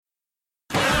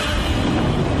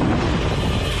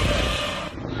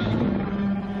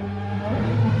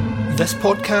This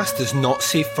podcast is not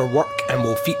safe for work and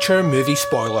will feature movie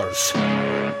spoilers.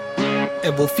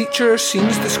 It will feature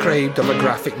scenes described of a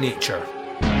graphic nature.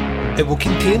 It will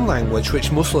contain language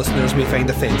which most listeners may find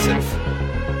offensive.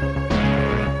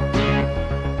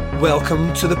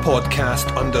 Welcome to the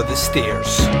podcast Under the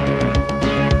Stairs.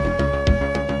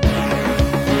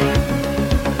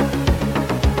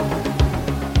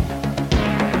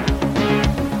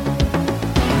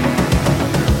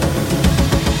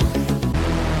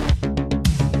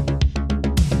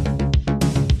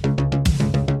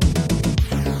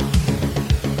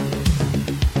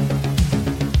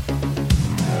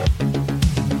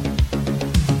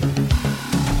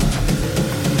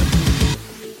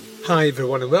 Hi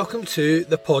everyone and welcome to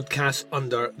the podcast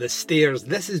Under the Stairs.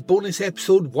 This is bonus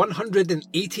episode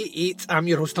 188. I'm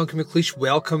your host Duncan McLeish.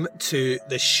 Welcome to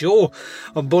the show.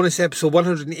 On bonus episode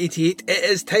 188, it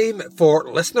is time for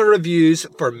listener reviews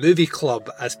for Movie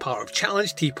Club as part of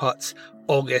Challenge Teapots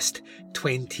August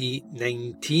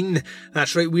 2019.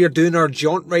 That's right, we are doing our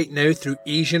jaunt right now through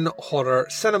Asian horror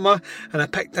cinema, and I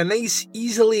picked a nice,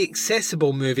 easily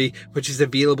accessible movie which is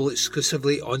available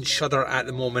exclusively on Shudder at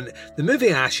the moment. The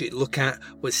movie I asked you to look at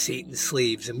was Satan's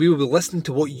Slaves, and we will be listening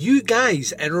to what you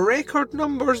guys, in record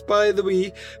numbers by the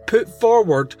way, put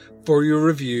forward for your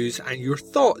reviews and your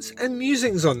thoughts and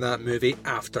musings on that movie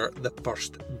after the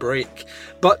first break.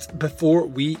 But before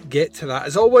we get to that,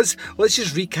 as always, let's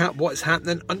just recap what's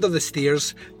happening under the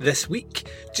stairs this week,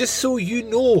 just so you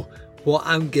know what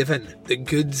I'm giving, the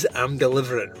goods I'm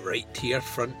delivering right to your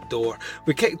front door.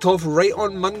 We kicked off right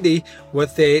on Monday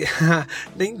with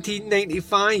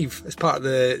 1995 as part of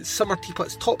the Summer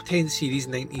Teapots Top 10 Series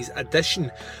 90s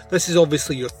edition. This is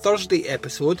obviously your Thursday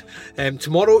episode.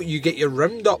 Tomorrow you get your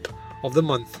roundup of the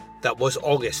month that was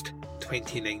August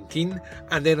 2019,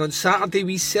 and then on Saturday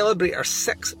we celebrate our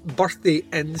 6th birthday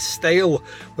in style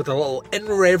with a little In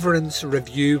Reverence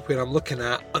review where I'm looking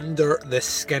at Under the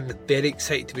Skin. Very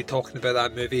excited to be talking about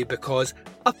that movie because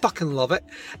I fucking love it.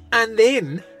 And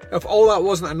then, if all that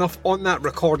wasn't enough on that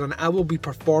recording, I will be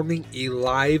performing a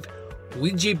live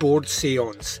Ouija board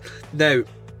seance. Now,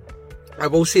 I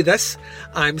will say this,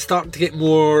 I'm starting to get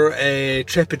more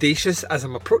trepidatious as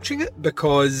I'm approaching it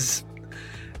because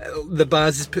the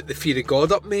Baz has put the fear of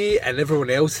God up me, and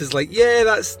everyone else is like, yeah,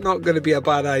 that's not going to be a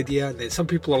bad idea. And then some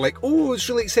people are like, oh, it's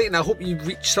really exciting, I hope you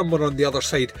reach someone on the other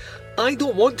side. I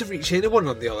don't want to reach anyone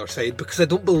on the other side because I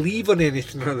don't believe on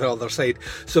anything on the other side.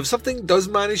 So if something does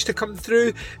manage to come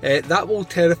through, that will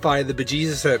terrify the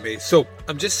bejesus out of me. So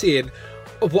I'm just saying,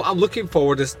 what I'm looking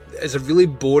forward is a really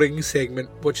boring segment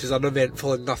which is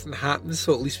uneventful and nothing happens,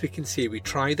 so at least we can say we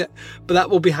tried it. But that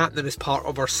will be happening as part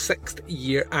of our 6th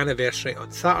year anniversary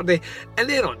on Saturday. And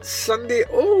then on Sunday,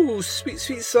 oh sweet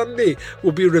Sunday,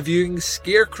 we'll be reviewing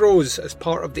Scarecrows as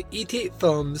part of the 88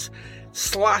 Films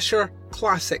Slasher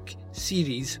Classic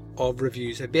series of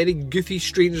reviews. A very goofy,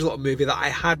 strange little movie that I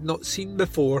had not seen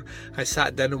before. I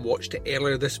sat down and watched it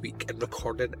earlier this week and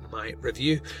recorded my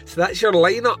review. So that's your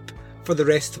lineup for the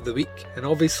rest of the week. And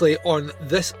obviously on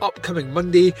this upcoming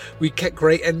Monday we kick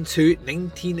right into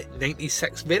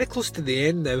 1996, very close to the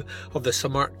end now of the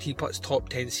Summer Teapots Top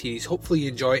 10 series. Hopefully you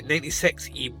enjoy it. 96,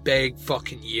 a big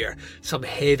fucking year. Some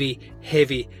heavy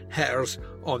hitters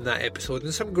on that episode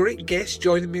and some great guests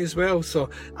joining me as well, so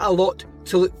a lot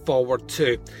to look forward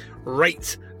to.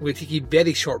 Right, I'm going to take a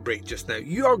very short break just now.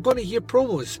 You are going to hear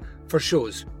promos for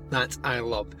shows that I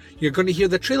love. You're going to hear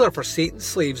the trailer for Satan's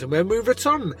Slaves, and when we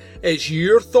return, it's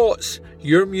your thoughts,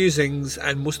 your musings,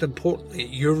 and most importantly,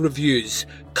 your reviews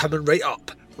coming right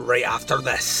up, right after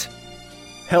this.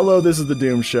 Hello, this is The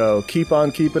Doom Show. Keep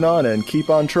on keeping on and keep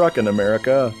on trucking,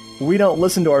 America. We don't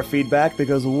listen to our feedback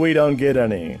because we don't get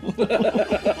any.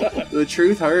 The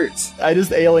truth hurts. I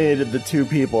just alienated the two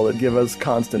people that give us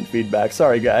constant feedback.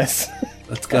 Sorry, guys.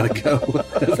 That's gotta go.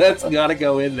 That's gotta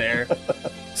go in there.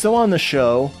 So on the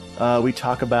show, we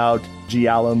talk about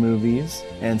giallo movies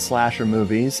and slasher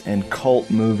movies and cult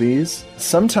movies.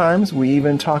 Sometimes we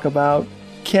even talk about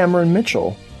Cameron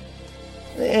Mitchell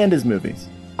and his movies.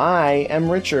 I am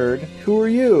Richard. Who are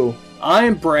you?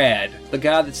 I'm Brad, the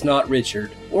guy that's not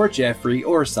Richard, or Jeffrey,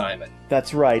 or Simon.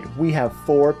 That's right, we have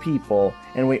 4 people,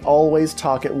 and we always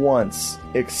talk at once,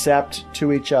 except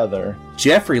to each other.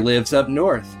 Jeffrey lives up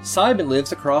north. Simon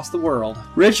lives across the world.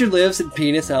 Richard lives in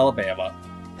Penis, Alabama.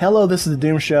 Hello, This is the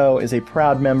Doom Show is a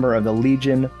proud member of the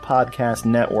Legion Podcast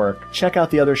Network. Check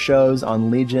out the other shows on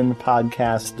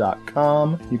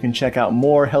legionpodcast.com. You can check out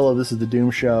more Hello, This is the Doom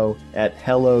Show at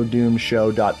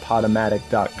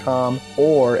hellodoomshow.podomatic.com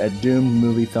or at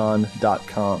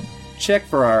doommoviethon.com. Check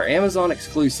for our Amazon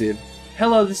exclusive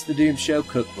Hello, This is the Doom Show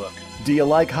cookbook. Do you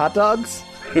like hot dogs?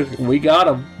 We got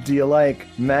them. Do you like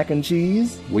mac and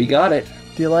cheese? We got it.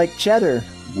 Do you like cheddar?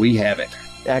 We have it.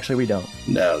 Actually, we don't.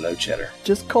 No cheddar.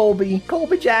 Just Colby.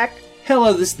 Colby Jack.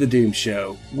 Hello, this is The Doom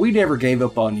Show. We never gave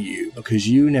up on you because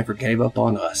you never gave up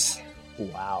on us.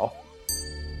 Wow.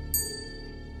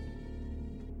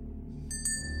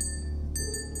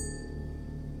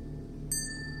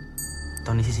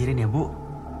 Tolong disisirin ya, Bu.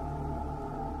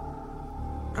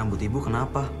 Rambut Ibu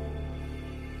kenapa?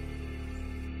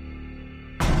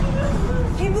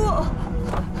 Ibu!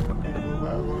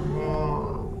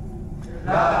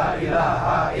 La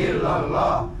ilaha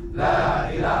illallah. La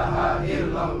ilaha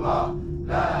illallah.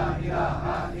 La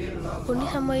ilaha illallah. Uni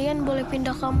sama Ian boleh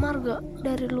pindah kamar gak?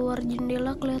 Dari luar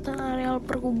jendela kelihatan areal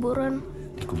perkuburan.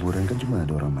 Di kuburan kan cuma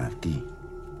ada orang mati.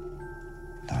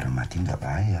 Orang mati nggak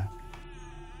bahaya.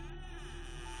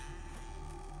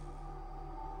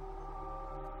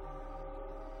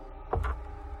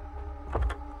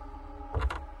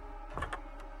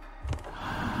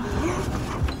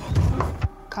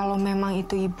 Kalau memang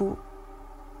itu ibu,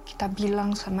 kita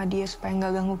bilang sama dia supaya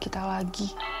nggak ganggu kita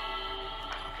lagi.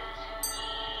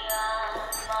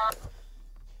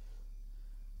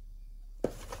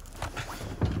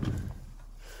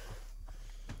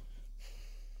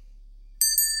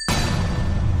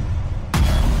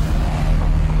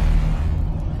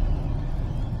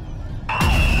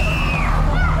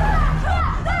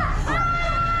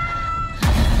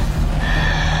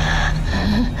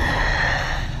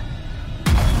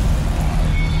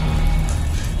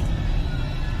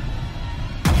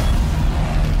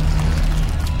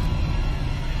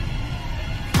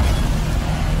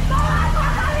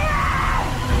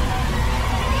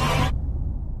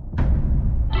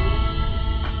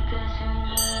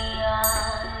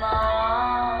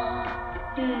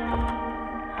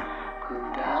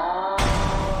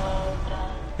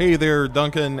 Hey there,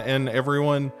 Duncan and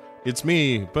everyone. It's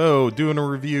me, Bo, doing a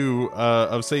review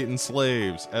of Satan's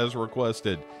Slaves as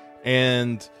requested.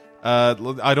 And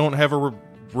I don't have a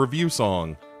review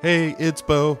song. Hey, it's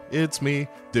Bo, it's me,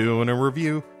 doing a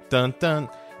review. Dun dun.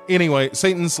 Anyway,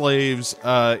 Satan's Slaves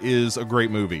is a great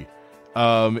movie.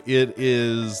 It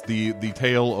is the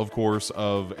tale, of course,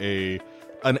 of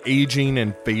an aging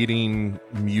and fading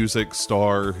music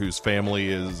star whose family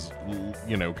is,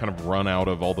 kind of run out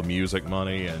of all the music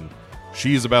money, and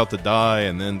she's about to die,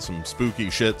 and then some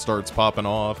spooky shit starts popping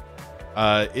off.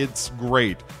 It's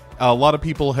great. A lot of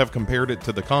people have compared it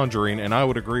to The Conjuring, and I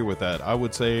would agree with that. I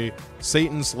would say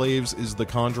Satan's Slaves is the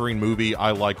Conjuring movie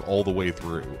I like all the way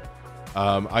through.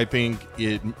 I think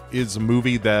it is a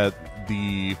movie that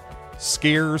the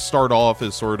scares start off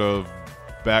as sort of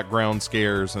background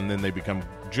scares, and then they become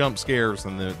jump scares,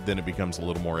 and then it becomes a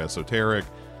little more esoteric.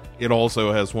 It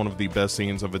also has one of the best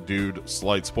scenes of a dude,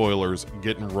 slight spoilers,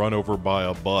 getting run over by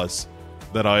a bus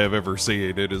that I have ever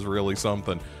seen. It is really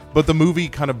something. But the movie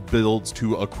kind of builds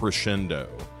to a crescendo,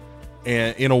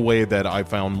 and in a way that I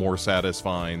found more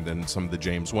satisfying than some of the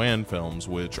James Wan films,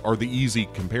 which are the easy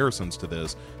comparisons to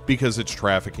this, because it's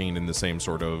trafficking in the same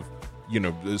sort of,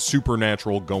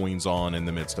 supernatural goings-on in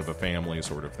the midst of a family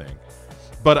sort of thing.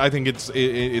 But I think it's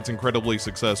incredibly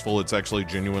successful. It's actually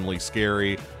genuinely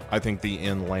scary. I think the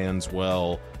end lands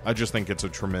well. I just think it's a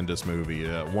tremendous movie.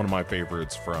 One of my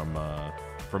favorites from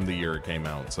the year it came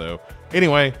out. So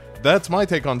anyway, that's my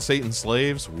take on Satan's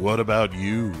Slaves. What about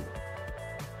you?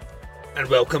 And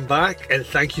welcome back, and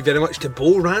thank you very much to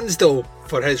Bo Ransdell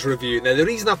for his review. Now, the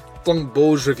reason I flung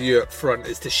Bo's review up front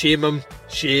is to shame him.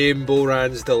 Shame Bo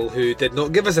Ransdell, who did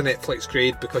not give us a Netflix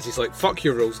grade because he's like, fuck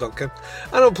your rules, Duncan.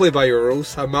 I don't play by your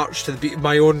rules. I march to the beat of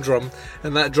my own drum,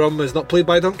 and that drum is not played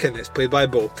by Duncan, it's played by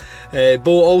Bo.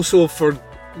 Bo also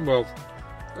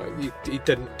he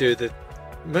didn't do the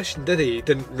mission, did he? He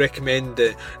didn't recommend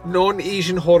the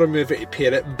non-Asian horror movie to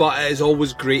pair it, but it is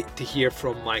always great to hear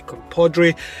from my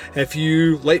compadre. If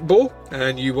you like Bo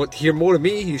and you want to hear more of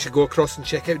me, you should go across and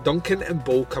check out Duncan and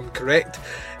Bo Come Correct.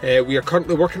 We are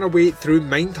currently working our way through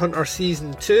Mindhunter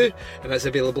Season 2, and it's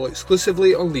available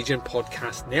exclusively on Legion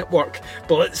Podcast Network.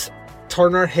 But let's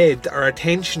turn our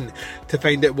attention to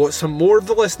find out what some more of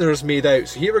the listeners made out.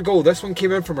 So here we go. This one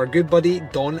came in from our good buddy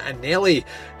Don Anelli.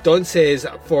 Don says,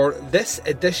 for this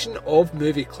edition of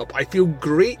Movie Club, I feel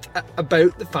great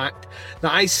about the fact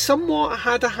that I somewhat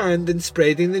had a hand in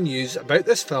spreading the news about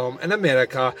this film in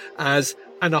America, as,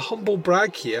 and a humble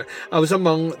brag here, I was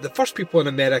among the first people in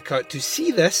America to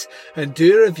see this and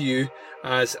do a review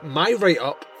as my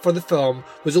write-up for the film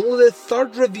was only the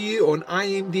third review on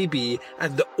IMDb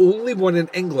and the only one in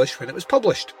English when it was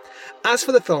published. As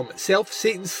for the film itself,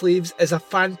 Satan's Slaves is a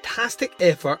fantastic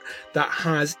effort that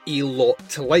has a lot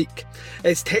to like.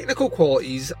 Its technical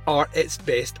qualities are its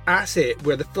best asset,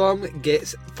 where the film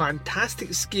gets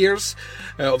fantastic scares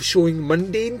of showing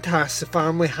mundane tasks the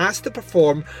family has to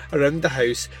perform around the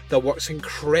house that works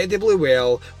incredibly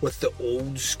well with the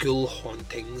old school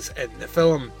hauntings in the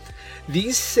film.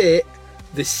 These set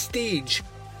the stage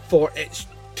for its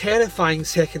terrifying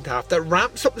second half that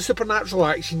ramps up the supernatural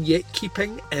action yet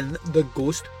keeping in the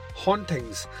ghost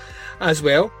hauntings. As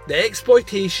well, the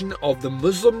exploitation of the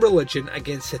Muslim religion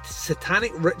against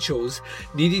satanic rituals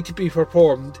needed to be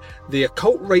performed, the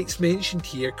occult rites mentioned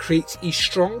here, creates a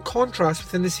strong contrast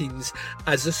within the scenes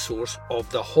as the source of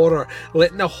the horror,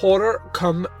 letting the horror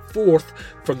come forth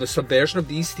from the subversion of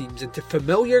these themes into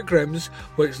familiar grims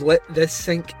which let this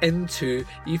sink into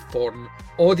a foreign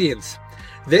audience.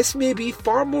 This may be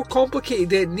far more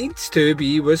complicated than it needs to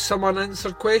be with some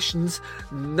unanswered questions.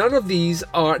 None of these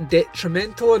are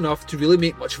detrimental enough to really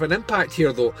make much of an impact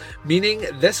here though, meaning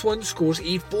this one scores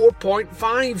a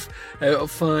 4.5 out of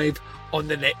 5 on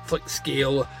the Netflix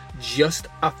scale. Just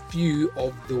a few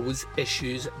of those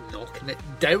issues knocking it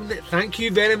down. Thank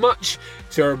you very much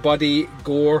to our buddy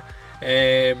Gore,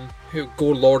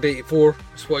 Gore Lord 84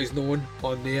 is what he's known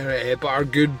on there, but our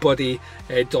good buddy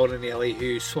Don and Ellie,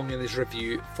 who swung in his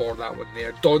review for that one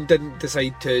there. Don didn't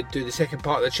decide to do the second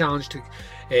part of the challenge to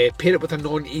pair it with a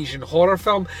non-Asian horror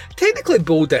film. Technically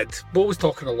Bo did. Bo was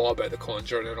talking a lot about The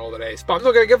Conjuring and all the rest, but I'm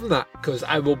not going to give him that, because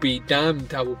I will be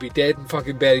damned, I will be dead and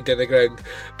fucking buried in the ground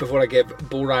before I give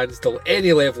Bo Ransdell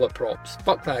any level of props.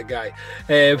 Fuck that guy.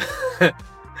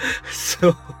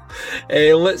 So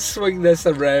let's swing this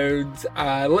around.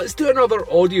 Let's do another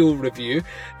audio review.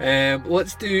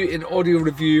 Let's do an audio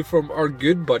review from our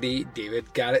good buddy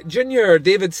David Garrett Jr.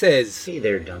 David says, "Hey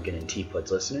there, Duncan and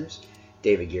Teapots listeners.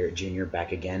 David Garrett Jr.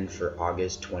 back again for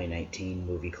August 2019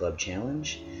 Movie Club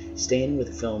Challenge. Staying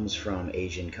with films from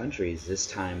Asian countries, this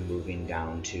time moving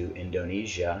down to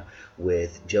Indonesia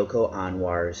with Joko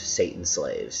Anwar's Satan's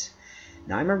Slaves.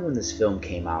 Now, I remember when this film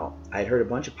came out, I'd heard a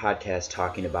bunch of podcasts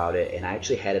talking about it, and I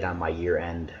actually had it on my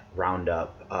year-end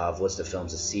roundup of list of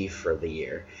films to see for the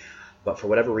year. But for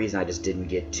whatever reason, I just didn't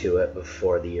get to it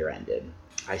before the year ended.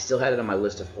 I still had it on my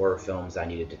list of horror films I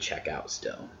needed to check out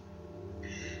still.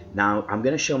 Now, I'm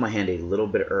going to show my hand a little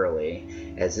bit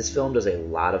early, as this film does a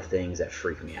lot of things that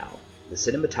freak me out. The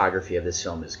cinematography of this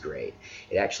film is great.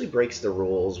 It actually breaks the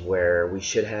rules where we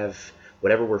should have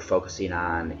whatever we're focusing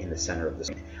on in the center of the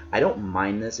screen. I don't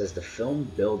mind this, as the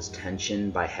film builds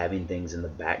tension by having things in the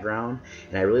background,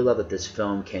 and I really love that this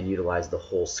film can utilize the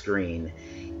whole screen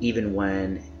even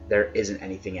when there isn't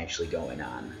anything actually going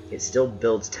on. It still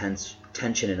builds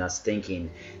tension in us thinking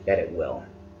that it will.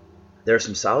 There are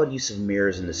some solid use of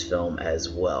mirrors in this film as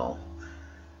well.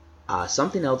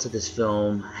 Something else that this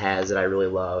film has that I really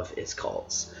love is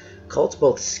cults. Cults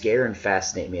both scare and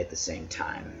fascinate me at the same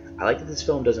time. I like that this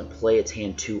film doesn't play its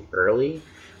hand too early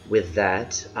with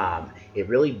that. It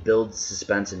really builds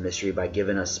suspense and mystery by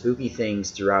giving us spooky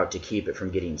things throughout to keep it from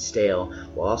getting stale,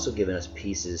 while also giving us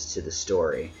pieces to the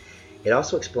story. It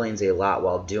also explains a lot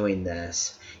while doing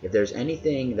this. If there's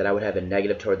anything that I would have a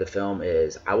negative toward the film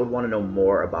is, I would want to know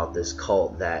more about this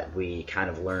cult that we kind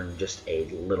of learned just a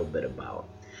little bit about.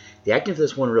 The acting for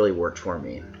this one really worked for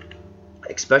me,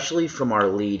 especially from our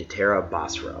lead, Tara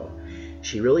Basro.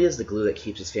 She really is the glue that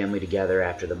keeps his family together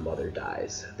after the mother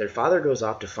dies. Their father goes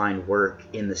off to find work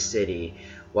in the city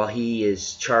while he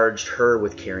is charged her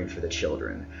with caring for the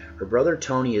children. Her brother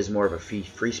Tony is more of a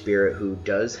free spirit who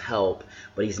does help,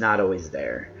 but he's not always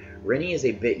there. Rennie is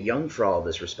a bit young for all of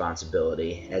this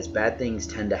responsibility, as bad things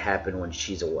tend to happen when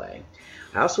she's away.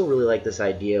 I also really like this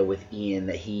idea with Ian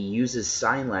that he uses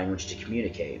sign language to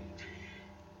communicate.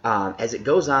 As it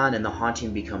goes on and the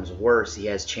haunting becomes worse, he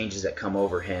has changes that come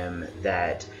over him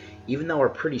that, even though are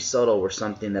pretty subtle, were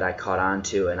something that I caught on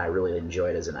to and I really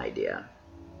enjoyed as an idea.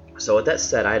 So with that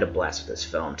said, I had a blast with this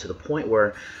film, to the point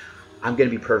where, I'm going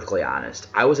to be perfectly honest,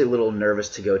 I was a little nervous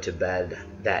to go to bed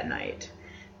that night.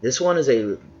 This one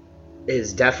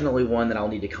is definitely one that I'll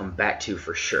need to come back to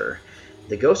for sure.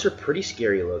 The ghosts are pretty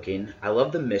scary looking. I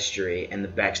love the mystery and the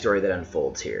backstory that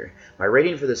unfolds here. My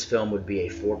rating for this film would be a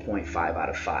 4.5 out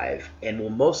of 5, and will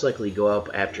most likely go up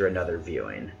after another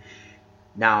viewing.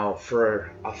 Now,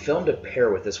 for a film to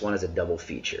pair with this one as a double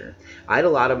feature, I had a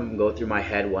lot of them go through my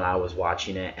head when I was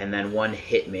watching it, and then one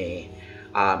hit me,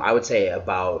 I would say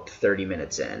about 30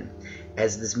 minutes in.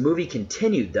 As this movie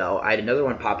continued, though, I had another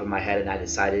one pop in my head, and I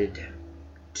decided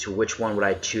to which one would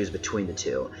I choose between the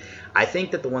two. I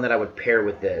think that the one that I would pair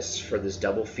with this for this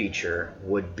double feature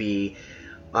would be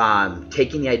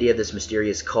taking the idea of this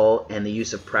mysterious cult and the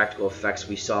use of practical effects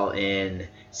we saw in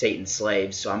Satan's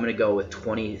Slaves. So I'm going to go with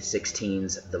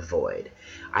 2016's The Void.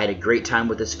 I had a great time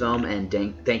with this film, and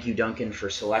thank you, Duncan, for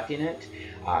selecting it.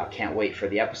 Can't wait for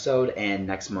the episode and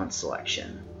next month's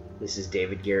selection. This is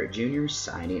David Garrett Jr.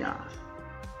 signing off.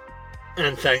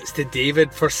 And thanks to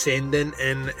David for sending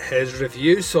in his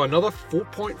review. So another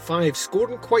 4.5,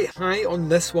 scoring quite high on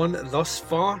this one thus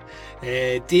far.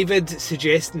 David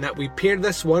suggesting that we pair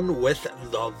this one with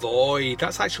The Void.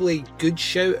 That's actually a good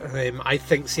shout. I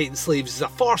think Satan's Slaves is a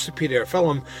far superior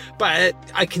film, but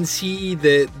I can see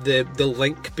the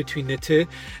link between the two.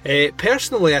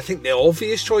 Personally, I think the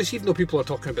obvious choice, even though people are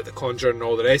talking about The Conjuring and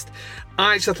all the rest,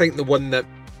 I actually think the one that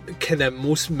kind of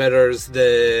most mirrors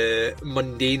the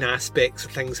mundane aspects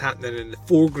of things happening in the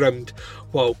foreground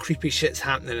while creepy shit's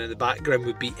happening in the background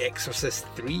would be Exorcist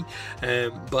 3.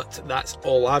 But that's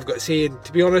all I've got to say, and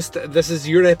to be honest, this is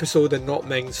your episode and not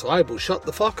mine, so I will shut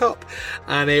the fuck up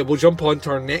and we'll jump on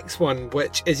to our next one,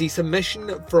 which is a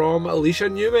submission from Alicia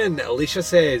Newman. Alicia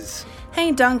says,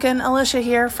 Hey Duncan, Alicia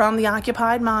here from The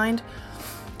Occupied Mind.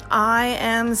 I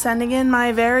am sending in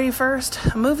my very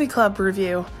first movie club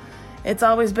review. It's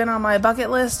always been on my bucket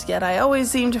list, yet I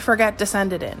always seem to forget to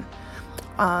send it in.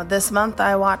 This month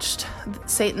I watched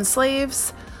Satan's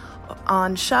Slaves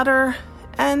on Shudder,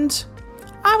 and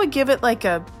I would give it like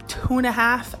a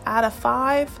 2.5 out of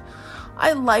 5.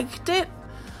 I liked it.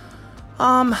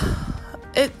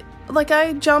 I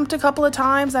jumped a couple of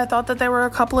times. I thought that there were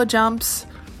a couple of jumps,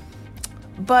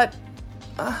 but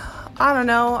I don't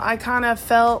know. I kind of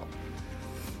felt,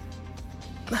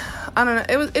 I don't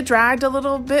know, it dragged a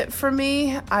little bit for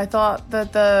me. I thought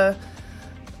that the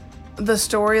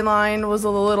storyline was a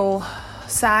little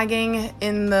sagging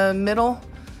in the middle,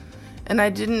 and I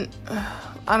don't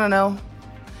know.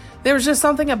 There was just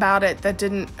something about it that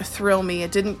didn't thrill me.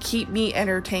 It didn't keep me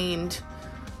entertained.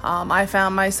 I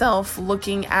found myself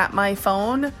looking at my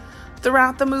phone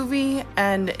throughout the movie,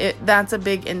 and that's a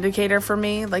big indicator for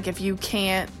me. Like, if you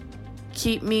can't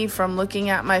keep me from looking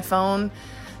at my phone,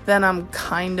 then I'm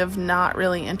kind of not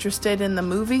really interested in the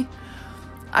movie.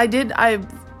 Like,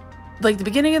 the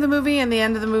beginning of the movie and the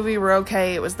end of the movie were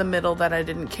okay. It was the middle that I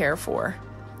didn't care for.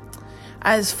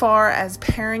 As far as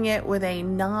pairing it with a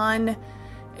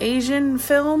non-Asian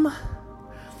film,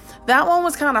 that one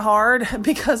was kind of hard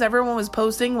because everyone was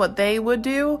posting what they would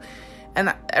do,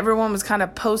 and everyone was kind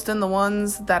of posting the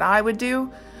ones that I would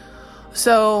do.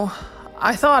 So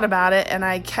I thought about it,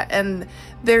 and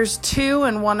there's two,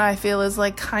 and one I feel is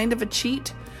like kind of a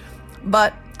cheat,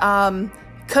 but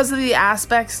because of the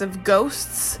aspects of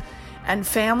ghosts and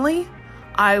family,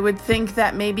 I would think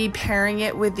that maybe pairing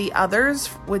it with the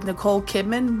others, with Nicole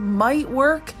Kidman, might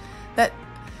work. That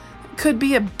could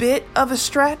be a bit of a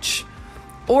stretch.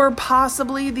 Or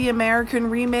possibly the American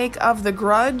remake of The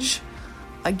Grudge.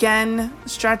 Again,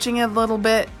 stretching it a little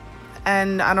bit,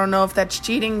 and I don't know if that's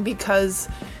cheating because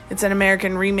it's an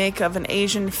American remake of an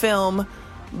Asian film,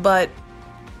 but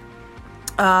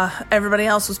everybody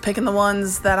else was picking the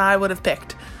ones that I would have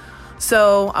picked.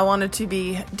 So I wanted to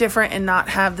be different and not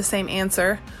have the same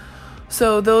answer.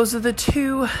 So those are the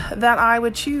two that I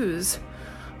would choose.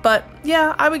 But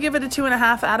yeah, I would give it a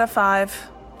 2.5 out of 5.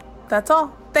 That's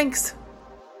all. Thanks.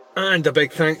 And a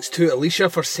big thanks to Alicia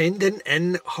for sending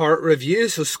in her review.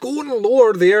 So scoring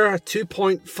lower there,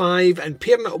 2.5, and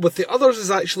pairing it with the others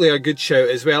is actually a good shout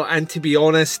as well. And to be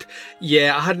honest,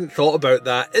 yeah, I hadn't thought about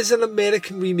that. Is an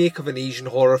American remake of an Asian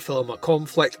horror film a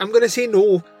conflict? I'm going to say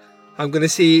no.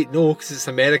 Because it's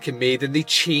American made, and they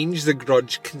changed The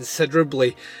Grudge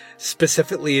considerably,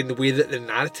 specifically in the way that the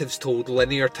narrative's told.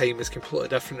 Linear time is completely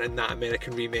different in that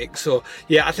American remake. So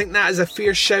yeah, I think that is a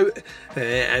fair shout,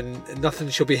 and nothing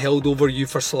shall be held over you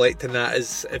for selecting that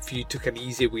as if you took an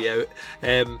easy way out.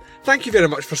 Thank you very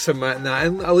much for submitting that,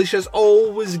 and Alicia, it's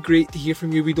always great to hear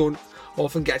from you. We don't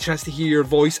often get a chance to hear your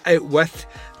voice out with,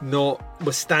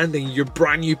 notwithstanding your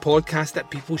brand new podcast that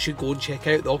people should go and check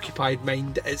out, The Occupied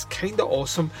Mind. It's kind of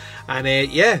awesome, and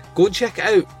yeah, go and check it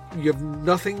out. You have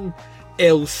nothing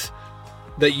else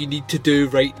that you need to do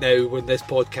right now when this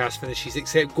podcast finishes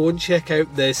except go and check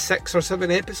out the 6 or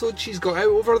 7 episodes she's got out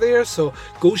over there, so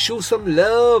go show some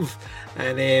love.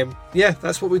 And yeah,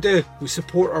 that's what we do. We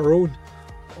support our own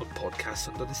on Podcasts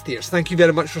Under the Stairs. Thank you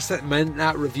very much for sitting in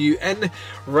that review in.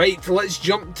 Right, let's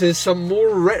jump to some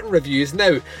more written reviews.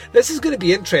 Now, this is going to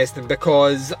be interesting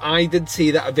because I did say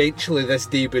that eventually this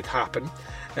day would happen,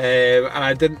 and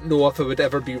I didn't know if I would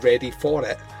ever be ready for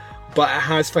it, but it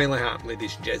has finally happened,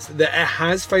 ladies and gents. It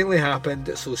has finally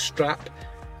happened, so strap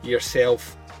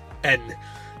yourself in.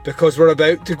 because we're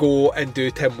about to go and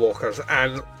do Tim Walker's,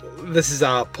 and this is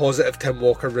a positive Tim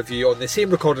Walker review on the same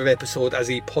recorded episode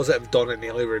as a positive Donna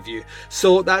Nelly review.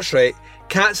 So that's right,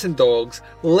 cats and dogs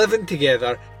living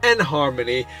together in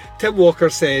harmony. Tim Walker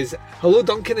says, "Hello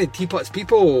Duncan and Teapots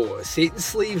people. Satan's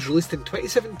Slaves released in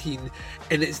 2017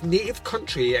 in its native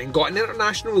country and got an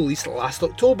international release last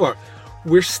October.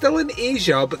 We're still in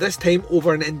Asia, but this time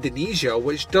over in Indonesia,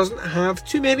 which doesn't have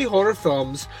too many horror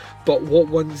films, but what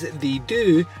ones they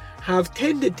do have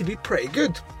tended to be pretty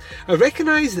good. I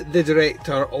recognise the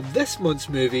director of this month's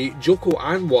movie, Joko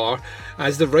Anwar,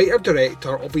 as the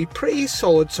writer-director of a pretty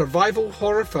solid survival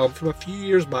horror film from a few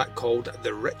years back called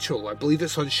The Ritual. I believe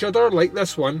it's on Shudder, like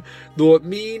this one, though it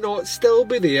may not still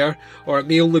be there, or it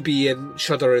may only be in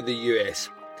Shudder in the US.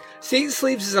 Satan's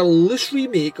Slaves is a loose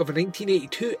remake of a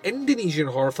 1982 Indonesian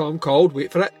horror film called,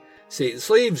 wait for it, Satan's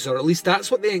Slaves, or at least that's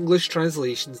what the English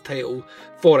translation's title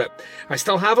for it. I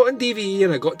still have it on DVD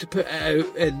and I got to put it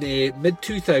out in the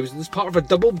mid-2000s, part of a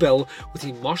double bill with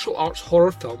a martial arts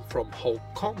horror film from Hong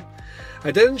Kong.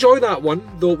 I did enjoy that one,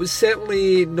 though it was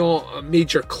certainly not a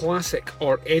major classic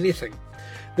or anything.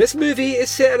 This movie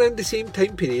is set around the same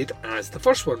time period as the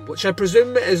first one, which I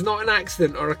presume is not an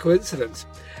accident or a coincidence.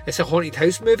 It's a haunted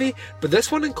house movie, but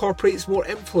this one incorporates more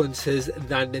influences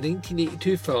than the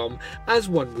 1982 film, as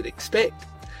one would expect.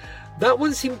 That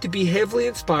one seemed to be heavily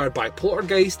inspired by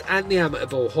Poltergeist and the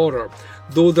Amityville Horror,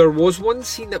 though there was one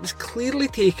scene that was clearly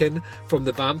taken from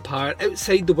the vampire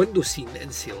outside the window scene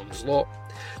in Salem's Lot.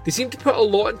 They seem to put a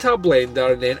lot into a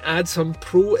blender and then add some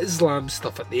pro-Islam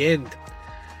stuff at the end.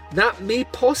 That may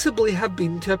possibly have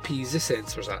been to appease the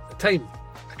censors at the time.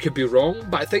 I could be wrong,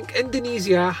 but I think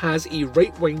Indonesia has a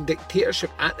right-wing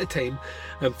dictatorship at the time,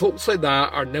 and folks like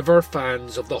that are never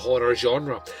fans of the horror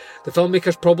genre. The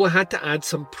filmmakers probably had to add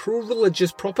some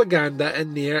pro-religious propaganda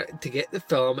in there to get the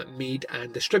film made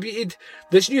and distributed.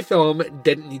 This new film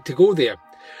didn't need to go there.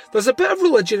 There's a bit of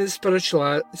religion and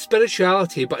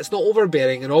spirituality, but it's not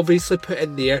overbearing and obviously put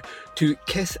in there to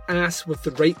kiss ass with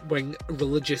the right-wing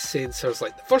religious censors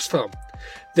like the first film.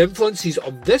 The influences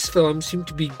of this film seem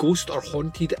to be ghost or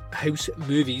haunted house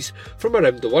movies from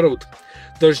around the world.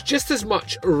 There's just as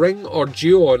much Ring or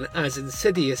Ju-on as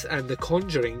Insidious and The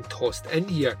Conjuring tossed in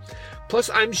here. Plus,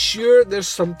 I'm sure there's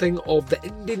something of the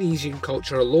Indonesian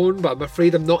culture alone, but I'm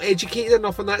afraid I'm not educated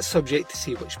enough on that subject to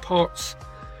say which parts.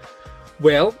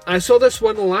 Well, I saw this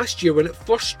one last year when it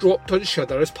first dropped on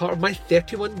Shudder as part of my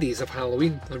 31 Days of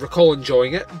Halloween. I recall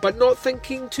enjoying it, but not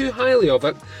thinking too highly of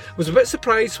it. I was a bit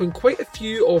surprised when quite a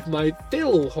few of my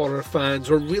fellow horror fans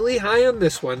were really high on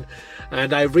this one,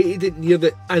 and they rated it near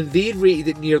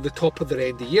the top of their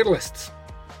end of year lists.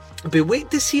 I've been waiting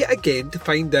to see it again to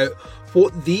find out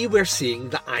what they were saying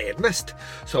that I had missed,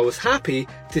 so I was happy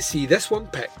to see this one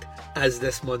picked as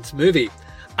this month's movie.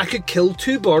 I could kill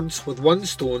two birds with one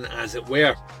stone, as it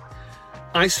were.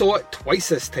 I saw it twice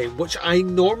this time, which I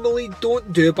normally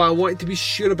don't do, but I wanted to be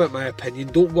sure about my opinion.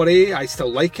 Don't worry, I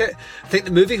still like it. I think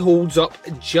the movie holds up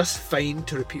just fine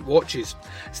to repeat watches.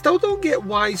 Still don't get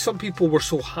why some people were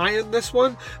so high on this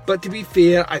one, but to be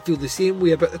fair, I feel the same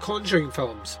way about the Conjuring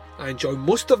films. I enjoy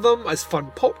most of them as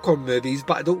fun popcorn movies,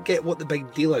 but I don't get what the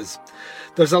big deal is.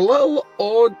 There's a little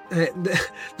odd,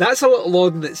 that's a little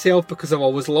odd in itself because I've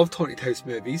always loved haunted house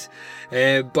movies,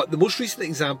 but the most recent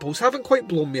examples haven't quite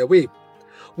blown me away.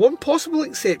 One possible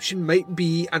exception might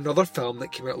be another film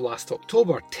that came out last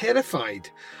October, Terrified.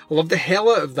 I loved the hell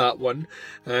out of that one,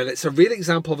 and it's a rare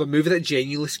example of a movie that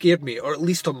genuinely scared me, or at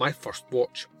least on my first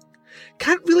watch.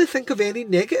 Can't really think of any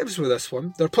negatives with this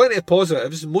one. There are plenty of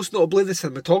positives, most notably the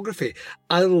cinematography.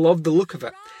 I love the look of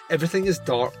it. Everything is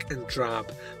dark and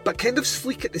drab, but kind of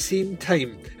sleek at the same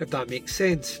time, if that makes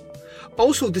sense.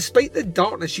 Also, despite the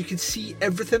darkness, you can see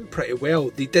everything pretty well.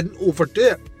 They didn't overdo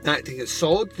it. The acting is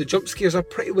solid, the jump scares are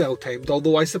pretty well timed,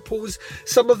 although I suppose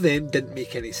some of them didn't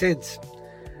make any sense.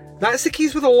 That's the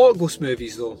case with a lot of ghost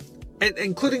movies though,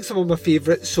 including some of my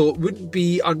favourites, so it wouldn't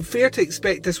be unfair to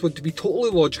expect this one to be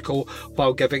totally logical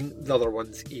while giving the other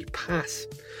ones a pass.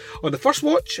 On the first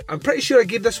watch, I'm pretty sure I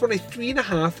gave this one a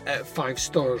 3.5 out of 5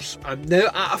 stars. I'm now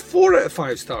at a 4 out of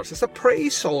 5 stars. It's a pretty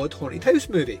solid haunted house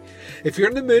movie. If you're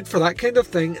in the mood for that kind of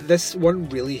thing, this one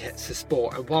really hits the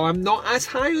spot. And while I'm not as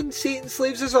high on Satan's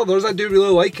Slaves as others, I do really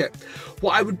like it.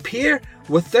 What I would pair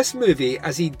with this movie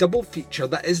as a double feature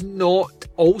that is not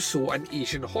also an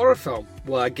Asian horror film.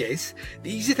 Well, I guess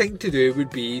the easy thing to do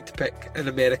would be to pick an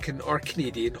American or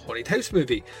Canadian haunted house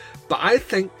movie. But I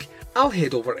think I'll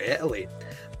head over to Italy.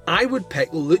 I would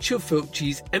pick Lucio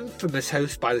Fulci's infamous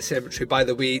House by the Cemetery. By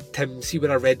the way, Tim, see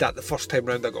when I read that the first time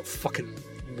round, I got fucking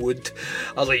wood.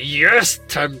 I was like, yes,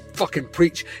 Tim, fucking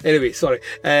preach. Anyway, sorry.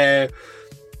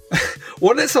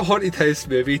 1, it's a haunted house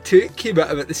movie. 2, it came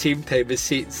out at the same time as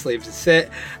Satan's Slaves is set.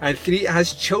 And 3, it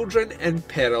has children in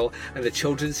peril, and the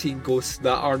children seeing ghosts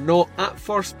that are not at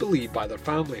first believed by their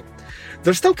family.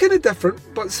 They're still kind of different,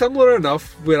 but similar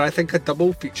enough where I think a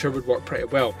double feature would work pretty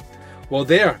well. Well,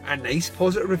 there, a nice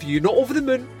positive review. Not over the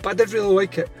moon, but I did really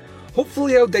like it.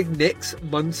 Hopefully I'll dig next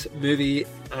month's movie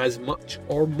as much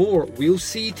or more. We'll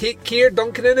see. Take care,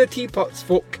 Duncan in the teapots,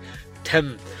 folk.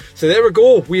 Tim. So there we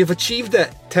go. We have achieved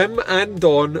it. Tim and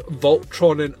Don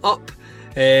Voltroning up.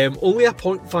 Only a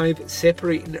 0.5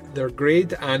 separating their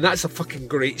grade, and that's a fucking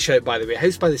great shout, by the way.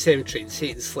 House by the Cemetery and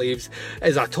Satan's Slaves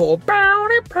is a total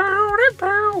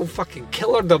fucking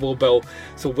killer double bill.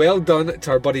 So well done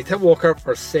to our buddy Tim Walker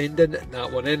for sending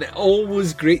that one in.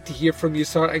 Always great to hear from you,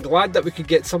 sir. I'm glad that we could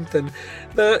get something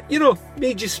that, you know,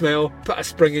 made you smile, put a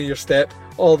spring in your step,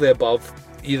 all the above.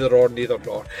 Either or, neither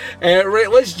nor.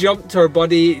 Right, let's jump to our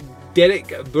buddy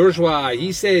Derek Bourgeois.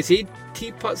 He says, hey,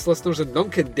 Teapots listeners and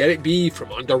Duncan, Derek B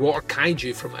from Underwater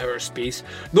Kaiju from Outer Space.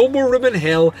 No more room in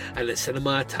hell and the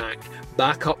cinema attack.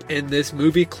 Back up in this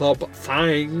movie club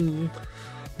thing.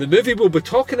 The movie we'll be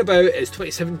talking about is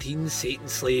 2017's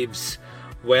Satan's Slaves.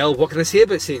 Well, what can I say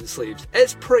about Satan's Slaves?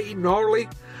 It's pretty gnarly.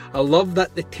 I love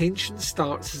that the tension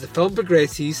starts as the film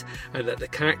progresses and that the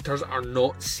characters are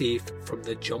not safe from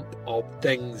the jump of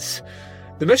things.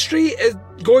 The mystery is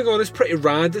going on is pretty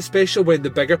rad, especially when the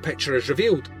bigger picture is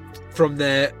revealed. From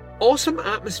the awesome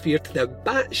atmosphere to the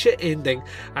batshit ending,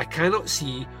 I cannot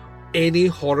see any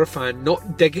horror fan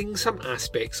not digging some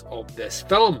aspects of this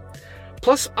film.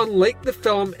 Plus, unlike the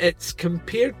film it's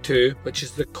compared to, which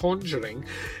is The Conjuring,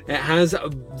 it has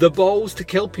the balls to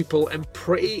kill people in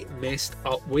pretty messed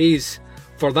up ways.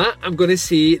 For that, I'm going to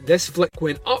say this flick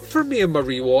went up for me in my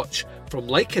rewatch. From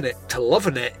liking it to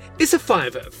loving it, it's a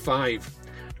 5 out of 5.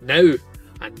 Now,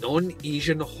 a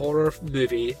non-Asian horror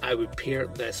movie I would pair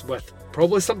this with.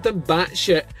 Probably something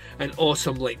batshit and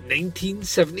awesome like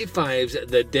 1975's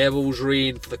The Devil's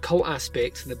Reign for the cult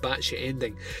aspects and the batshit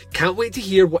ending. Can't wait to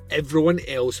hear what everyone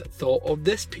else thought of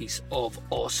this piece of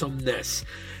awesomeness.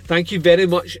 Thank you very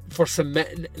much for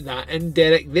submitting that in,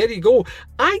 Derek. There you go.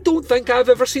 I don't think I've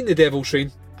ever seen The Devil's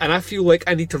Reign, and I feel like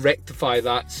I need to rectify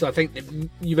that. So I think that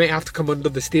you might have to come under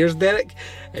the stairs, Derek,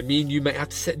 and me and you might have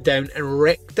to sit down and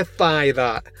rectify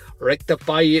that.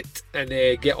 Rectify it and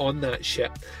get on that shit.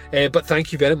 But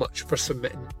thank you very much for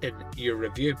submitting in your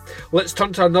review. Let's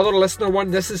turn to another listener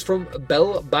one. This is from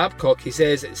Bill Babcock. He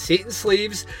says, Satan's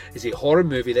Slaves is a horror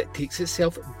movie that takes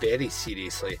itself very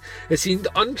seriously. It seemed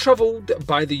untroubled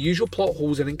by the usual plot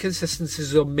holes and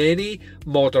inconsistencies of many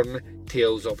modern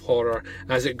tales of horror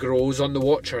as it grows on the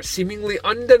watcher, seemingly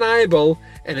undeniable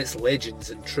in its legends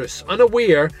and truths,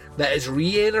 unaware that it's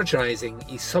re-energising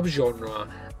a subgenre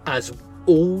as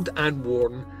old and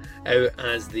worn out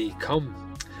as they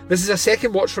come. This is a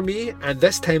second watch for me, and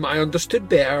this time I understood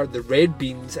better the red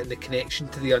beans and the connection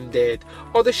to the undead,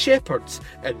 or the shepherds,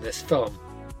 in this film.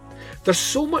 There's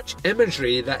so much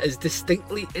imagery that is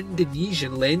distinctly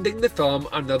Indonesian, lending the film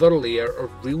another layer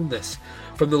of realness.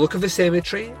 From the look of the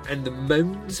cemetery and the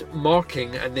mounds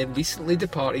marking and then recently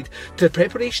departed, to the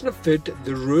preparation of food,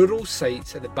 the rural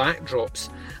sites and the backdrops,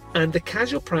 and the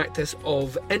casual practice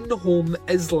of in-home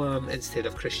Islam instead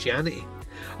of Christianity.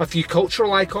 A few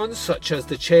cultural icons, such as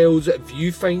the child's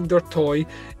viewfinder toy,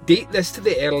 date this to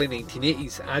the early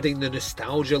 1980s, adding the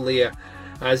nostalgia layer,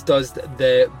 as does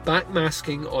the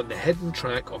backmasking on the hidden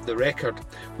track of the record,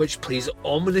 which plays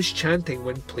ominous chanting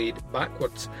when played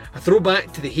backwards, a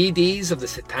throwback to the heydays of the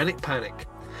Satanic Panic.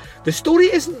 The story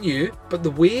isn't new, but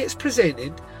the way it's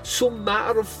presented, so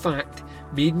matter of fact,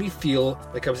 made me feel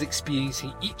like I was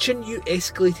experiencing each and new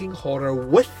escalating horror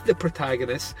with the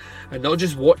protagonists and not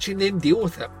just watching them deal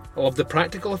with it. I love the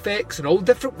practical effects and all the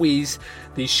different ways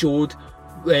they showed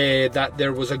that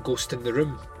there was a ghost in the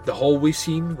room. The hallway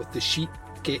scene with the sheep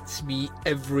gets me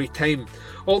every time.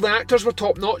 All the actors were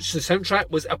top notch, the soundtrack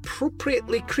was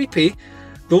appropriately creepy.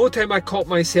 The only time I caught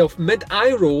myself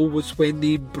mid-eye roll was when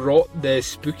they brought the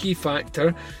spooky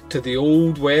factor to the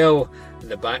old well in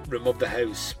the back room of the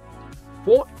house.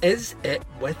 What is it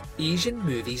with Asian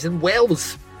movies and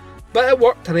wells? But it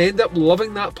worked and I ended up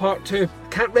loving that part too.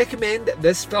 Can't recommend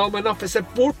this film enough. It's a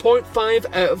 4.5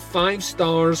 out of 5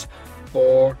 stars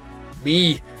for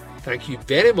me. Thank you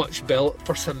very much, Bill,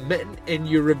 for submitting in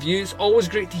your reviews. Always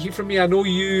great to hear from you. I know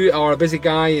you are a busy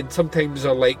guy and sometimes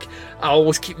are like, I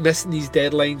always keep missing these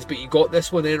deadlines, but you got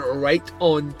this one in right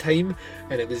on time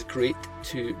and it was great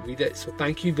to read it. So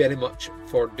thank you very much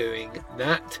for doing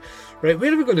that. Right,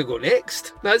 where are we going to go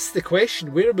next? That's the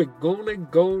question. Where are we going to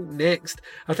go next?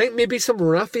 I think maybe some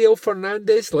Rafael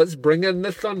Fernandez. Let's bring in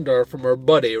the thunder from our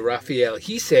buddy Rafael.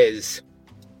 He says,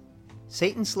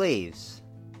 Satan's Slaves.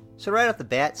 So right off the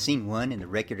bat, scene 1 in the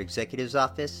record executive's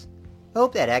office, I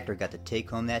hope that actor got to take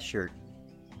home that shirt.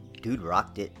 Dude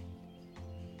rocked it.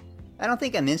 I don't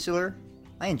think I'm insular.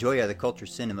 I enjoy other culture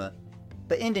cinema,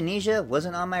 but Indonesia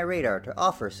wasn't on my radar to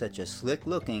offer such a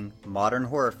slick-looking, modern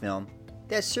horror film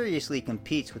that seriously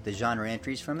competes with the genre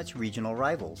entries from its regional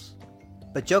rivals.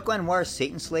 But Joko Anwar's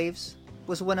Satan's Slaves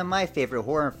was one of my favorite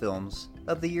horror films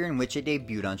of the year in which it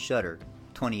debuted on Shudder,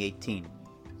 2018.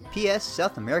 P.S.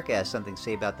 South America has something to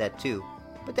say about that too,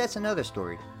 but that's another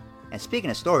story. And speaking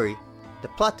of story, the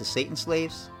plot to Satan's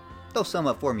Slaves, though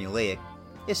somewhat formulaic,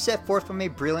 is set forth from a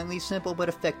brilliantly simple but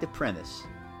effective premise.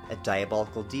 A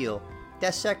diabolical deal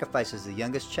that sacrifices the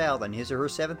youngest child on his or her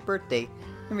 7th birthday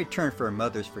in return for her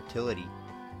mother's fertility.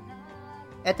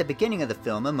 At the beginning of the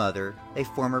film, a mother, a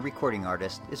former recording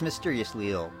artist, is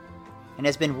mysteriously ill, and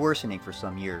has been worsening for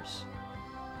some years.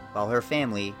 While her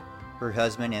family, her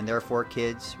husband and their 4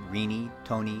 kids, Rini,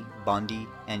 Tony, Bondi,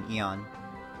 and Ian,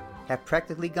 have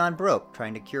practically gone broke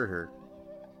trying to cure her.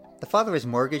 The father has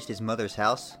mortgaged his mother's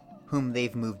house, whom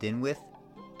they've moved in with,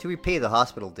 to repay the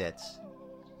hospital debts.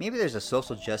 Maybe there's a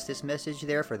social justice message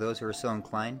there for those who are so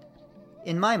inclined.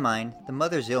 In my mind, the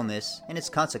mother's illness and its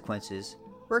consequences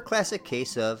were a classic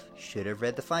case of should have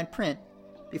read the fine print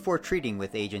before treating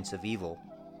with agents of evil.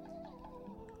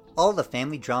 All the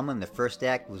family drama in the first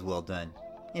act was well done,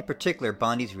 in particular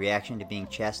Bondi's reaction to being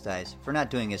chastised for not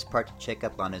doing his part to check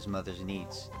up on his mother's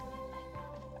needs.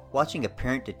 Watching a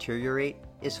parent deteriorate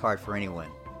is hard for anyone,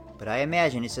 but I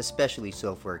imagine it's especially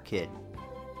so for a kid.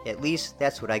 At least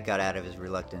that's what I got out of his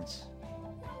reluctance.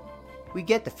 We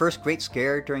get the first great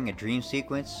scare during a dream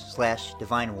sequence /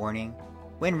 divine warning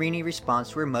when Rini responds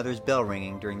to her mother's bell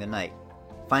ringing during the night,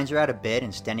 finds her out of bed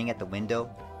and standing at the window,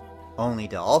 only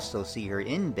to also see her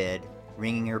in bed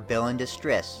ringing her bell in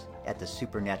distress at the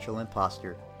supernatural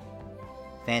imposter.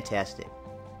 Fantastic.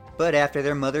 But after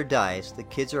their mother dies, the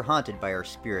kids are haunted by her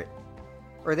spirit.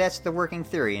 Or that's the working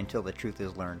theory until the truth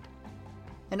is learned.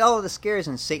 And all of the scares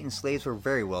in Satan's Slaves were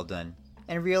very well done,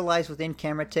 and realized with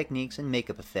in-camera techniques and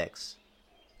makeup effects.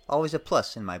 Always a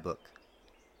plus in my book.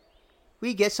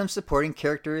 We get some supporting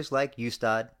characters like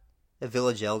Ustad, a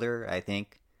village elder, I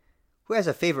think, who has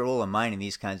a favorite role of mine in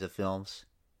these kinds of films,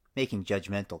 making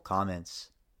judgmental comments.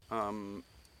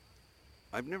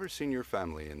 I've never seen your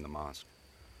family in the mosque.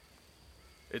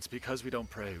 It's because we don't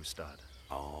pray, Ustad.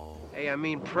 Oh. Hey, I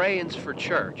mean, praying's for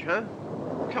church, huh?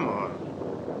 Come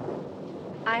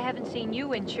on. I haven't seen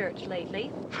you in church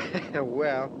lately.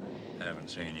 Well... I haven't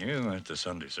seen you at the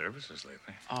Sunday services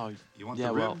lately. Oh, you want yeah,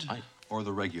 the well, ribbed or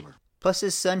the regular? Plus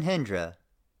his son Hendra,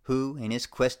 who, in his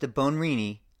quest to bone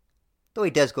Rini, though he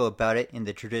does go about it in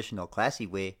the traditional classy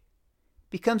way,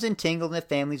 becomes entangled in the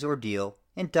family's ordeal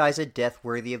and dies a death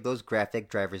worthy of those graphic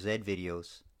driver's ed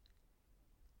videos.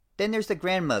 Then there's the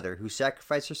grandmother who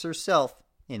sacrifices herself,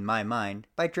 in my mind,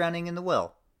 by drowning in the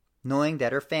well, knowing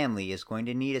that her family is going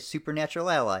to need a supernatural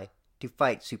ally to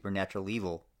fight supernatural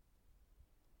evil.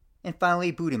 And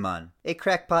finally Budiman, a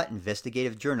crackpot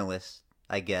investigative journalist,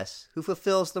 I guess, who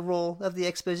fulfills the role of the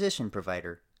exposition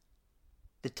provider.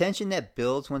 The tension that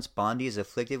builds once Bondi is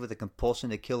afflicted with a compulsion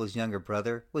to kill his younger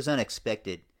brother was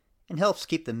unexpected, and helps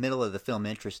keep the middle of the film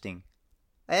interesting.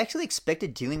 I actually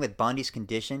expected dealing with Bondi's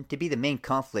condition to be the main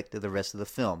conflict of the rest of the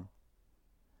film.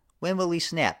 When will he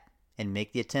snap and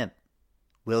make the attempt?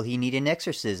 Will he need an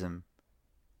exorcism?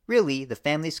 Really, the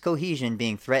family's cohesion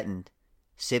being threatened,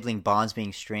 sibling bonds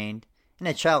being strained, and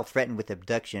a child threatened with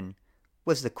abduction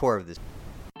was the core of this.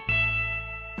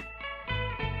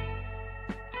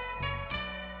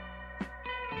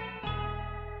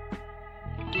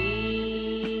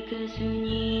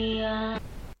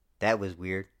 That was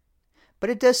weird.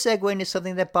 But it does segue into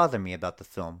something that bothered me about the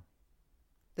film.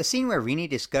 The scene where Rini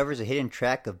discovers a hidden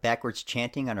track of backwards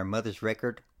chanting on her mother's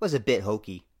record was a bit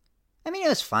hokey. I mean, it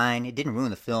was fine, it didn't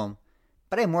ruin the film,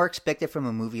 but I more expected from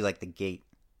a movie like The Gate.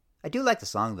 I do like the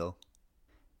song, though.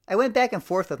 I went back and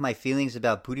forth with my feelings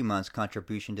about Budiman's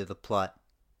contribution to the plot.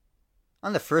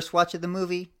 On the first watch of the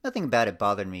movie, nothing about it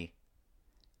bothered me.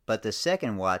 But the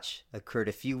second watch occurred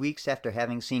a few weeks after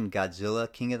having seen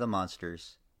Godzilla King of the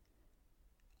Monsters.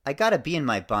 I got a bee in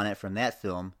my bonnet from that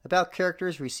film about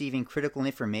characters receiving critical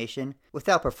information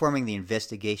without performing the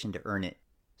investigation to earn it.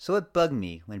 So it bugged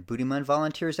me when Budiman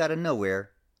volunteers out of nowhere,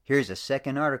 here's a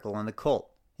second article on the cult,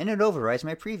 and it overrides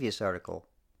my previous article.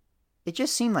 It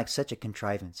just seemed like such a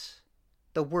contrivance.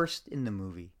 The worst in the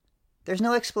movie. There's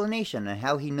no explanation on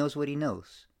how he knows what he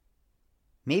knows.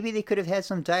 Maybe they could have had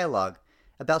some dialogue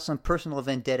about some personal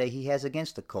vendetta he has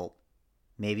against the cult.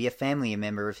 Maybe a family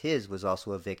member of his was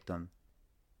also a victim.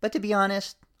 But to be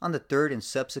honest, on the third and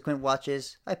subsequent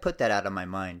watches, I put that out of my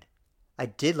mind. I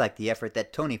did like the effort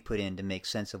that Tony put in to make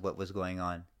sense of what was going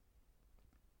on.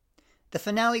 The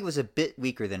finale was a bit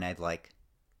weaker than I'd like.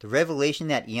 The revelation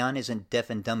that Eon isn't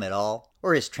deaf and dumb at all,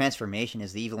 or his transformation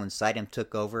as the evil inside him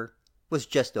took over, was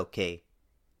just okay.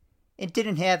 It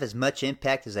didn't have as much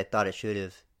impact as I thought it should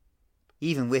have,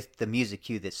 even with the music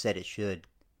cue that said it should.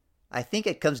 I think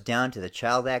it comes down to the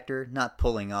child actor not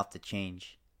pulling off the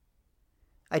change.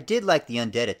 I did like the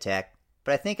undead attack,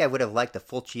 but I think I would have liked the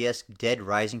Fulci-esque dead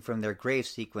rising from their grave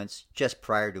sequence just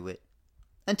prior to it.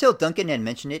 Until Duncan had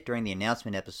mentioned it during the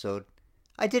announcement episode,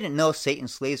 I didn't know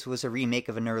Satan's Slaves was a remake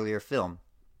of an earlier film,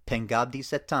 Pengabdi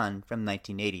Setan from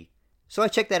 1980. So I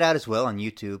checked that out as well on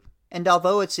YouTube, and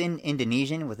although it's in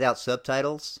Indonesian without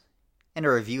subtitles, and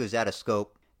a review is out of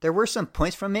scope, there were some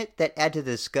points from it that add to the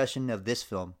discussion of this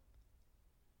film.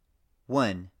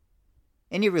 1.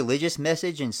 Any religious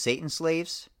message in Satan's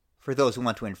Slaves, for those who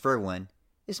want to infer one,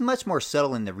 is much more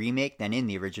subtle in the remake than in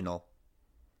the original.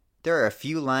 There are a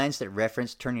few lines that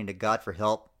reference turning to God for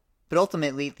help, but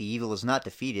ultimately the evil is not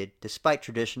defeated despite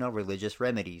traditional religious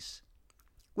remedies,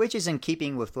 which is in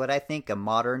keeping with what I think a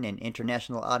modern and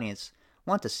international audience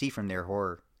want to see from their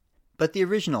horror. But the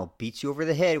original beats you over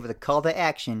the head with a call to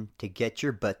action to get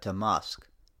your butt to mosque,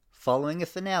 following a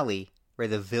finale where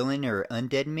the villain or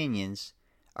undead minions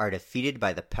are defeated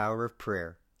by the power of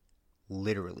prayer.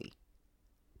 Literally.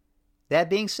 That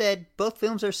being said, both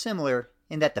films are similar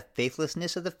in that the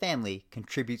faithlessness of the family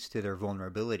contributes to their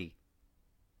vulnerability.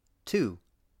 2.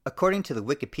 According to the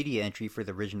Wikipedia entry for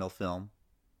the original film,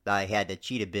 I had to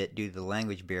cheat a bit due to the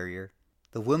language barrier,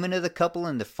 the woman of the couple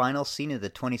in the final scene of the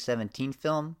 2017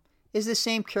 film is the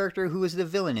same character who was the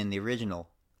villain in the original,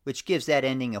 which gives that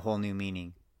ending a whole new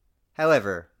meaning.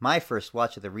 However, my first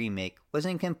watch of the remake was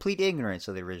in complete ignorance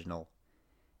of the original,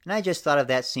 and I just thought of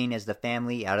that scene as the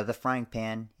family out of the frying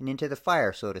pan and into the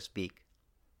fire, so to speak,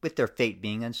 with their fate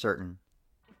being uncertain.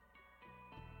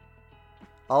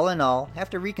 All in all,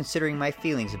 after reconsidering my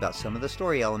feelings about some of the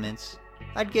story elements,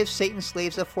 I'd give Satan's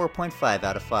Slaves a 4.5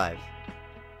 out of 5.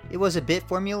 It was a bit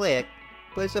formulaic,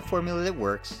 but it's a formula that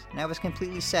works, and I was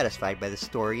completely satisfied by the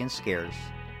story and scares.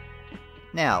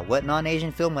 Now, what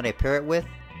non-Asian film would I pair it with?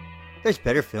 There's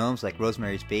better films like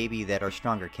Rosemary's Baby that are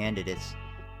stronger candidates,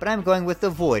 but I'm going with The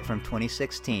Void from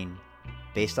 2016,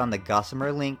 based on the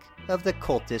Gossamer link of the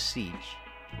Cultist Siege.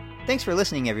 Thanks for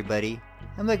listening, everybody.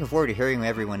 I'm looking forward to hearing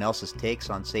everyone else's takes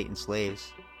on Satan's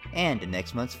Slaves, and in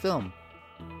next month's film.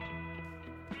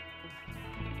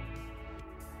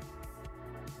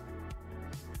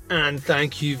 And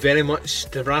thank you very much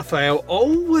to Raphael.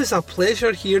 Always a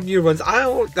pleasure hearing your ones.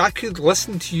 I could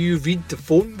listen to you read the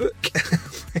phone book.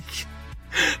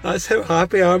 That's how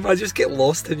happy I am. I just get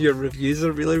lost in your reviews.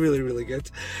 They're really, really, really good.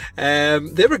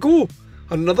 There we go.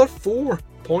 Another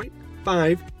 4.5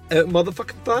 out of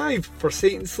motherfucking 5 for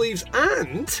Satan's Slaves.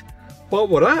 And while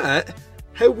we're at it,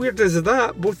 how weird is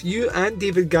that? Both you and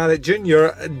David Garrett Jr.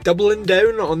 doubling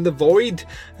down on The Void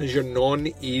as your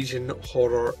non-Asian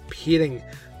horror pairing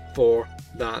for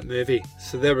that movie.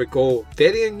 So there we go.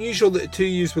 Very unusual that the two of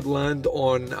you would land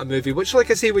on a movie, which,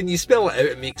 like I say, when you spell it out,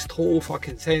 it makes total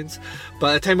fucking sense.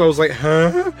 But at the time I was like,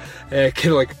 huh? Kind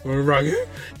of like,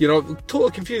 you know,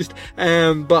 totally confused.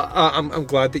 But I'm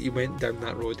glad that you went down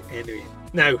that road anyway.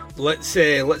 Now, let's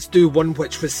do one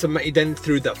which was submitted in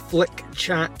through the Flick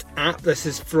Chat app. This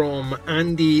is from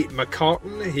Andy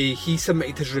McCartan. He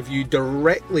submitted his review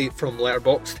directly from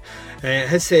Letterboxd.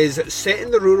 His says, set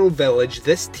in the rural village,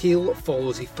 this tale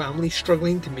follows a family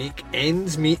struggling to make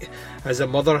ends meet as a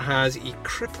mother has a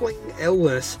crippling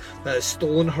illness that has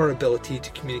stolen her ability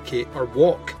to communicate or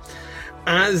walk.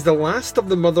 As the last of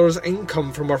the mother's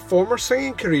income from her former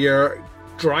singing career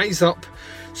dries up,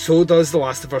 so does the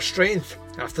last of her strength.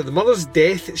 After the mother's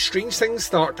death, strange things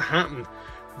start to happen.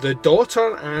 The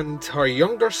daughter and her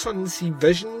younger son see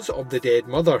visions of the dead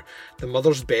mother. The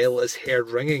mother's bell is heard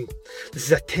ringing. This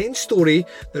is a tense story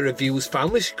that reveals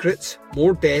family secrets,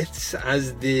 more deaths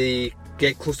as they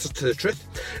get closer to the truth.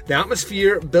 The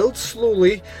atmosphere builds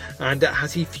slowly, and it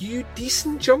has a few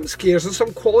decent jump scares and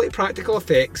some quality practical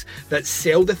effects that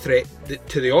sell the threat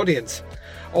to the audience.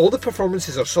 All the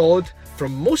performances are solid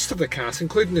from most of the cast,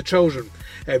 including the children.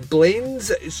 It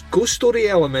blends ghost story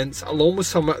elements along with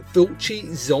some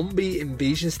Fulci zombie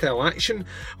invasion style action,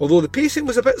 although the pacing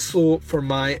was a bit slow for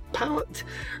my palate.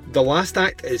 The last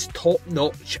act is top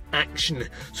notch action,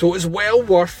 so it's well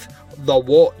worth the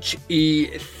watch.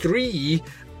 A 3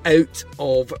 out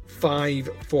of 5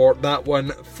 for that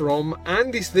one from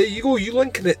Andy. So there you go, you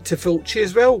linking it to Fulci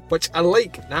as well, which I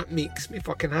like. That makes me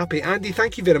fucking happy. Andy,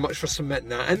 thank you very much for submitting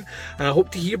that in, and I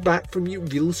hope to hear back from you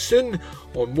real soon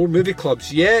on more movie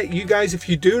clubs. Yeah, you guys, if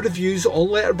you do reviews on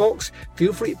Letterboxd,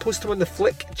 feel free to post them on the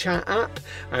Flick Chat app,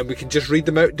 and we can just read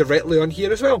them out directly on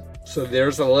here as well. So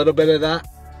there's a little bit of that.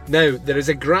 Now, there is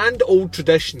a grand old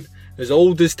tradition, as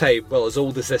old as time, well, as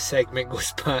old as this segment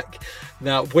goes back,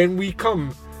 that when we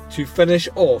come to finish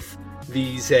off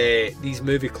these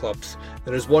movie clubs,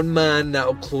 there is one man that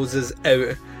will close us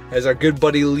out, as our good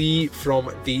buddy Lee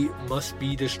from the Must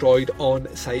Be Destroyed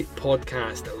On Site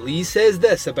podcast. Lee says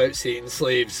this about Satan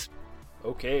Slaves.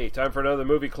 Okay, time for another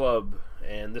movie club,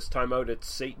 and this time out it's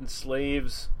Satan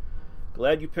Slaves.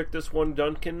 Glad you picked this one,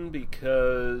 Duncan,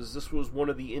 because this was one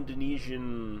of the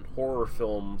Indonesian horror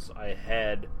films I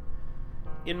had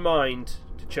in mind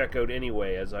to check out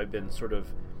anyway, as I've been sort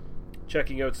of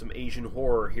checking out some Asian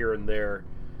horror here and there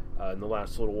in the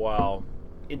last little while,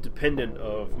 independent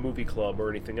of movie club or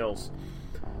anything else.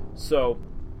 So,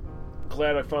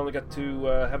 glad I finally got to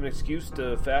have an excuse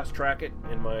to fast track it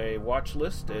in my watch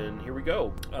list, and here we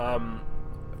go.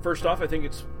 First off, I think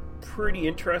it's pretty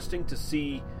interesting to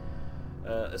see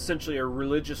essentially a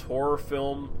religious horror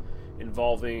film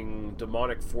involving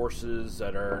demonic forces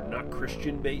that are not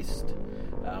Christian based.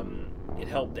 It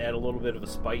helped add a little bit of a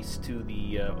spice to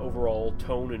the overall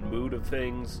tone and mood of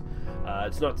things.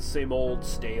 It's not the same old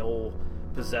stale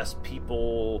possessed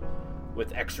people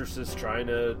with exorcists trying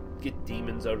to get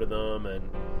demons out of them and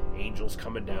angels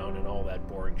coming down and all that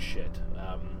boring shit.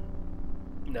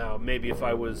 Now, maybe if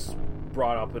I was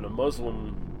brought up in a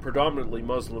predominantly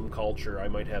Muslim culture, I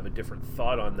might have a different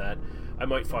thought on that. I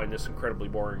might find this incredibly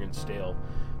boring and stale.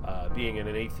 Being an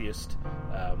atheist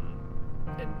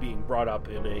and being brought up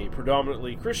in a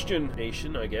predominantly Christian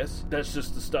nation, I guess, that's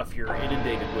just the stuff you're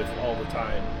inundated with all the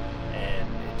time, and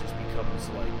it just becomes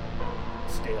like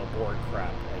stale, boring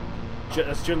crap. And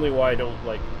that's generally why I don't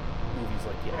like movies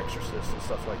like The Exorcist and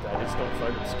stuff like that. I just don't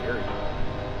find them scary.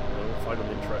 I don't find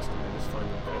them interesting. I just find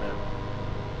them kind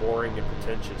of boring and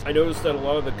pretentious. I noticed that a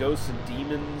lot of the ghosts and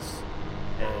demons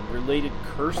and related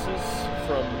curses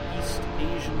from East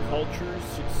Asian cultures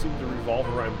seem to revolve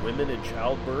around women and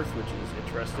childbirth, which is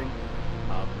interesting.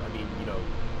 I mean, you know,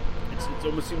 it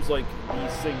almost seems like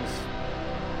these things,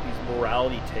 these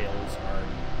morality tales, are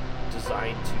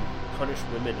designed to punish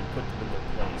women and put them in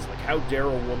their place. Like, how dare a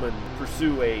woman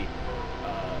pursue a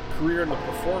career in the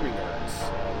performing arts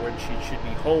when she should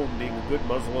be home being a good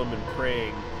Muslim and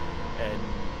praying, and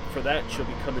for that she'll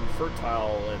become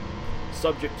infertile and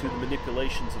subject to the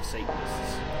manipulations of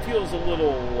Satanists. It feels a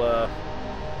little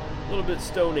bit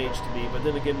Stone Age to me, but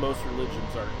then again, most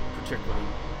religions aren't particularly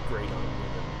great on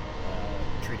women,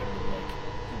 treating them like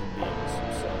human beings.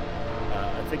 So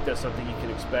I think that's something you can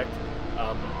expect.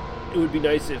 It would be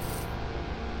nice if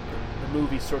the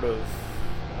movie sort of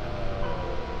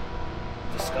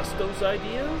discussed those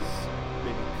ideas,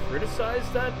 maybe criticize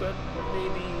that, but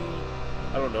maybe,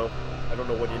 I don't know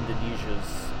what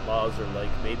Indonesia's laws are like.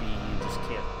 Maybe you just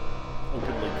can't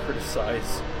openly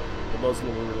criticize the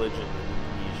Muslim religion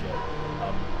in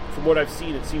Indonesia. From what I've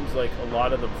seen, it seems like a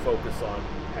lot of them focus on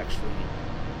actually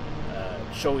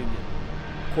showing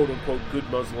quote-unquote good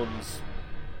Muslims,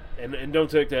 and don't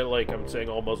take that like I'm saying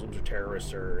all Muslims are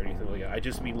terrorists or anything like that. I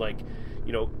just mean, like,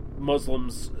 you know,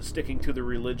 Muslims sticking to the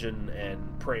religion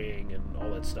and praying and all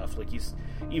that stuff. Like,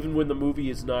 even when the movie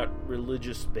is not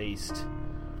religious based,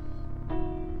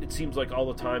 it seems like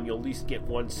all the time you'll at least get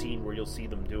one scene where you'll see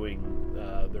them doing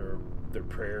their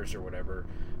prayers or whatever,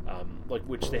 like,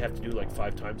 which they have to do like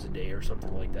 5 times a day or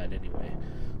something like that anyway.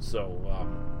 So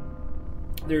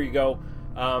there you go.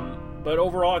 But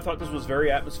overall, I thought this was very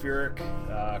atmospheric,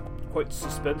 quite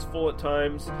suspenseful at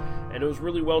times, and it was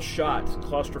really well shot,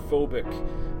 claustrophobic,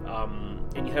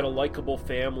 and you had a likable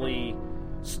family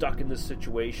stuck in this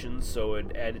situation, so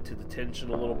it added to the tension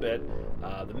a little bit.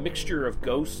 The mixture of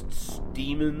ghosts,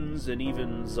 demons, and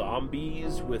even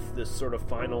zombies with this sort of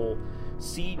final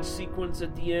siege sequence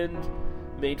at the end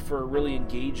made for a really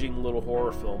engaging little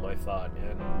horror film, I thought,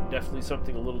 and definitely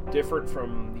something a little different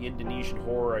from the Indonesian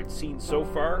horror I'd seen so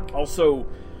far. Also,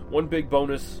 one big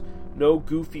bonus, no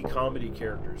goofy comedy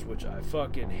characters, which I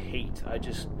fucking hate.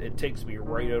 It takes me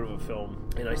right out of a film,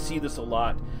 and I see this a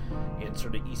lot in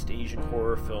sort of East Asian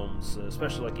horror films,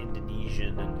 especially like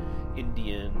Indonesian and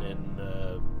Indian and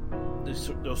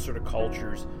those sort of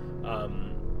cultures.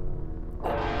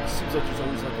 It seems like there's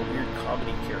always like a weird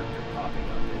comedy character popping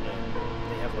up, and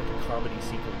they have like a comedy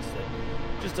sequence that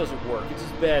just doesn't work. It's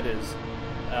as bad as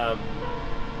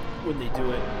when they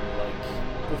do it like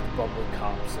with the bumbling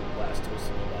cops and Last House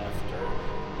on the Left, or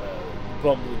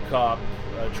bumbling cop,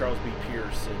 Charles B.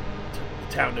 Pierce, and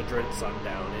the town that dreaded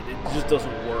sundown. It just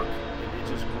doesn't work. It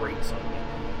just grates on me.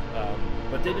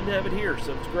 But they didn't have it here,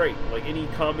 so it's great. Like any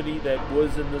comedy that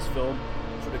was in this film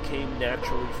sort of came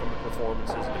naturally from the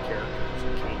performances and the characters.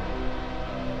 It came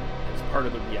as part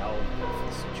of the reality of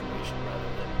the situation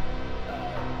rather than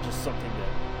just something that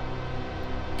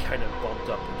kind of bumped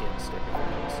up against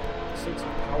everything else. The sense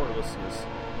of powerlessness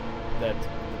that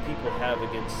the people have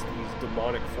against these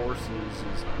demonic forces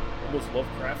is almost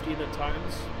Lovecraftian at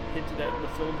times, hinted at in the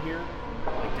film here.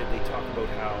 Like, did they talk about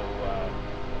how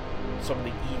some of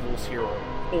the evils here are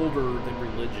older than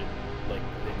religion, like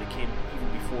they came even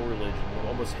before religion,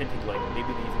 almost hinting like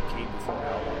maybe they even came before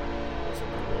Allah or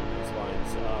something along those lines.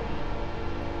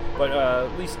 But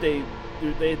at least they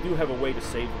do have a way to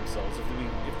save themselves.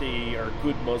 If they are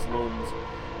good Muslims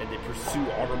and they pursue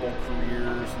honorable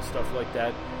careers and stuff like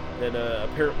that, then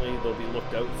apparently they'll be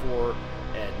looked out for,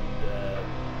 and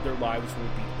their lives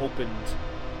will be opened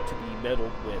to be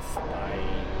meddled with by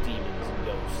demons and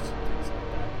ghosts and things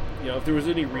like that. You know, if there was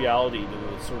any reality to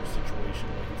the sort of situation,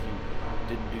 like if you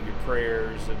didn't do your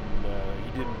prayers and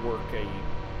you didn't work a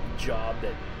job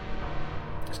that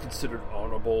is considered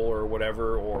honorable or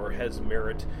whatever, or has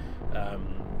merit,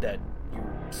 that you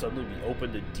suddenly be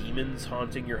open to demons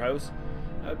haunting your house,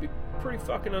 that'd be pretty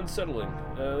fucking unsettling.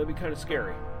 That'd be kind of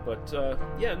scary. But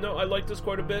yeah, no, I like this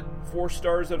quite a bit. 4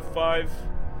 stars out of 5.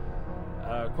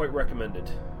 Quite recommended.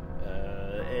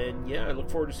 And yeah, I look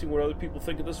forward to seeing what other people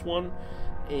think of this one.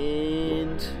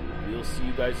 And we'll see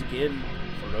you guys again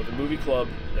for another movie club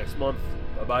next month.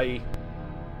 Bye-bye.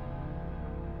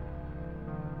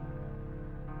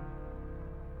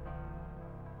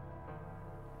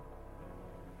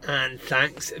 And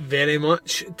thanks very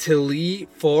much to Lee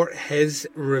for his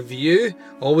review.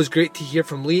 Always great to hear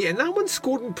from Lee. And that one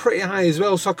scored him pretty high as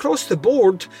well. So across the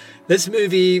board, this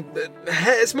movie hit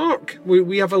its mark.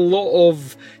 We have a lot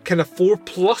of kind of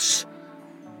 4+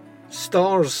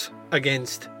 stars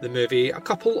against the movie. A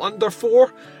couple under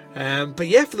 4. But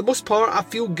yeah, for the most part, I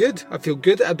feel good. I feel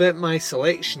good about my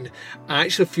selection. I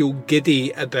actually feel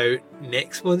giddy about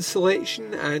next month's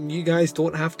selection. And you guys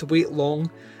don't have to wait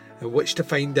long in which to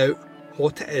find out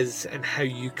what it is and how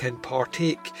you can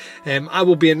partake. I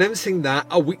will be announcing that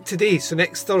a week today, so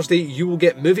next Thursday you will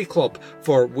get Movie Club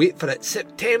for, wait for it,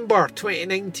 September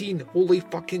 2019. Holy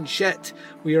fucking shit,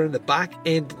 we are in the back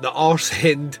end, the arse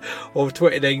end of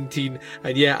 2019,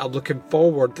 and yeah, I'm looking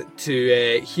forward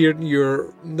to hearing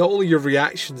not only your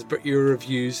reactions but your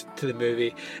reviews to the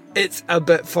movie. It's a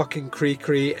bit fucking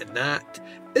cray-cray, and that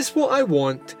is what I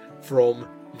want from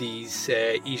these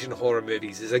Asian horror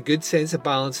movies, is a good sense of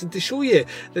balance, and to show you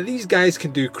that these guys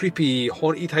can do creepy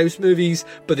haunted house movies,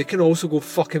 but they can also go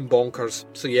fucking bonkers.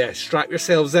 So yeah, strap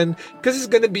yourselves in, because it's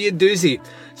going to be a doozy.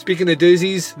 Speaking of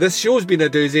doozies, this show's been a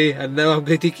doozy, and now I'm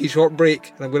going to take a short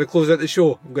break, and I'm going to close out the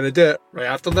show. I'm going to do it right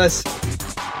after this.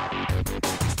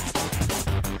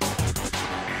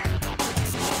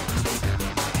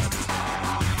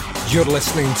 You're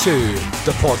listening to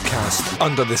the podcast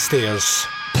Under the Stairs.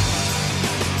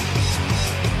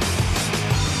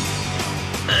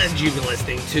 And you've been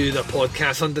listening to the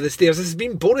podcast Under the Stairs. This has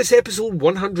been bonus episode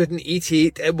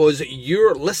 188. It was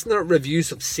your listener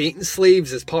reviews of Satan's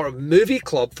Slaves as part of Movie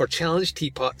Club for Challenge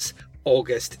Teapots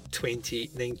August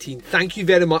 2019. Thank you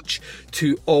very much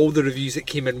to all the reviews that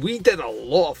came in. We did a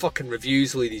lot of fucking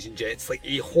reviews, ladies and gents, like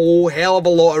a whole hell of a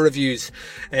lot of reviews.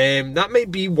 That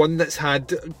might be one that's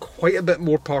had quite a bit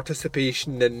more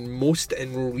participation than most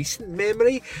in recent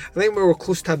memory. I think we were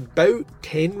close to about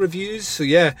 10 reviews, so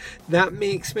yeah, that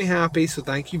makes me happy. So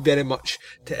thank you very much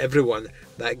to everyone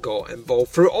that got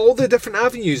involved through all the different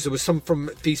avenues. There was some from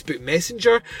Facebook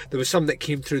Messenger, there was some that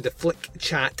came through the Flick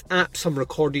Chat app, some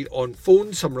recorded on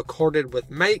phone, some recorded with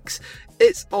mics.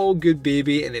 It's all good,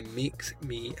 baby, and it makes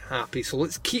me happy. So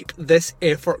let's keep this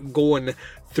effort going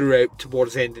throughout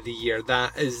towards the end of the year.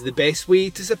 That is the best way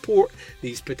to support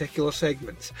these particular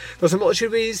segments. There's a multitude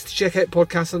of ways to check out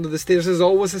Podcasts Under the Stairs. As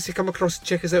always, as you come across,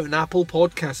 check us out on Apple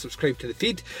Podcasts, subscribe to the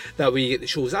feed, that way you get the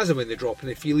shows as and when they drop,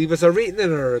 and if you leave us a rating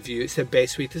and a review, it's the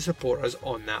best way to support us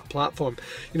on that platform.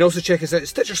 You can also check us out at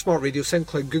Stitcher Smart Radio,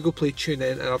 SoundCloud, Google Play,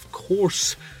 TuneIn, and of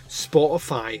course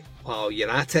Spotify. While you're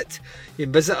at it, you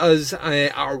can visit us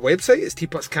at our website. It's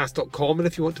teapotscast.com, and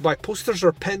if you want to buy posters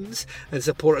or pins and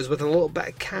support us with a little bit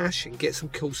of cash and get some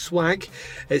cool swag,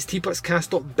 it's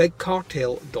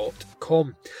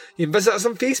teapotscast.bigcartel.com. You can visit us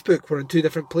on Facebook. We're in 2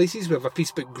 different places. We have a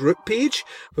Facebook group page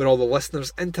where all the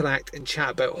listeners interact and chat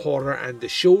about horror and the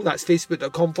show. That's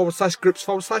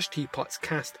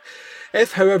facebook.com/groups/teapotscast.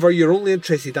 If, however, you're only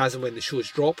interested as and when the shows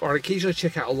drop, or occasionally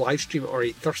check out a live stream or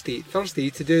a Thursday,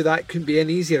 to do that couldn't be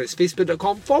any easier. It's It's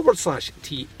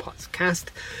facebook.com/TPutsCast.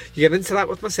 You can interact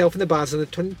with myself and the Baz on the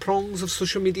twin prongs of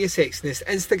social media sexiness.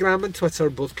 Instagram and Twitter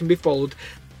both can be followed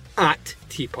at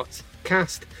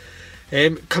TPutsCast.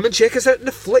 Come and check us out in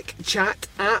the Flick Chat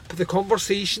app. The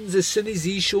conversations, as soon as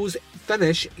these shows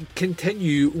finish,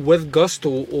 continue with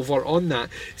gusto over on that.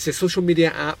 It's a social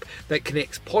media app that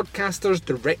connects podcasters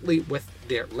directly with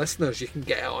their listeners. You can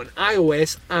get it on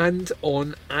iOS and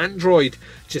on Android.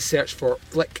 Just search for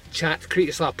Flick Chat, create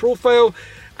yourself a profile,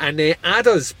 and add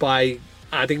us by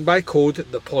adding by code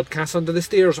the podcast under the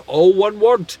stairs, all one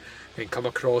word, and come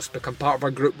across, become part of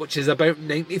our group, which is about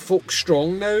 90 folks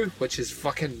strong now, which is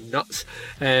fucking nuts.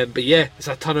 But yeah, it's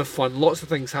a ton of fun. Lots of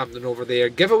things happening over there.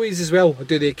 Giveaways as well. I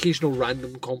do the occasional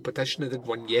random competition. I did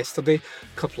one yesterday.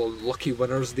 A couple of lucky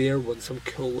winners there. Won some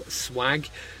cool swag.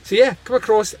 So yeah, come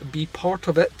across, be part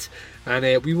of it, and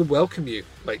we will welcome you.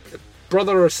 Like the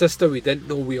brother or sister we didn't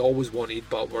know we always wanted,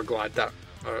 but we're glad that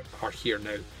are here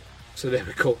now. So there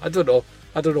we go. I don't know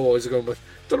what I was going with.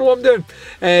 Don't know what I'm doing.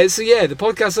 So yeah, the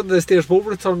podcast Under the Stairs will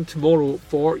return tomorrow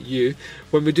for you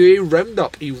when we do a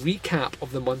roundup, a recap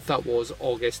of the month that was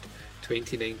August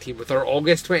 2019, with our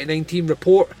August 2019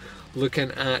 report,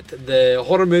 looking at the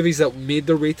horror movies that made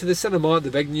their way to the cinema,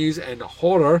 the big news in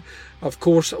horror, of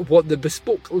course, what the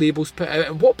bespoke labels put out,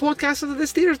 and what podcast Under the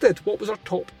Stairs did. What was our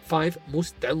top 5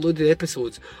 most downloaded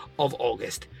episodes of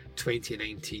August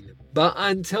 2019. But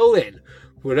until then,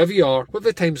 wherever you are, whatever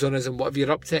the time zone is, and whatever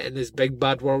you're up to in this big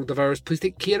bad world of ours, please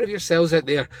take care of yourselves out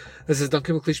there. This is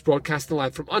Duncan McLeish broadcasting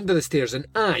live from Under the Stairs, and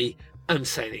I am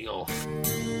signing off.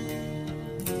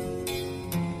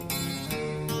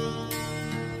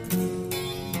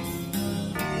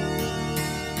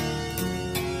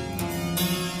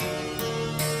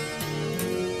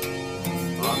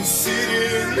 I'm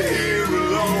sitting here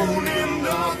alone in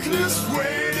darkness,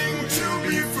 waiting to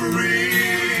be free.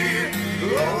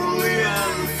 Lonely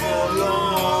and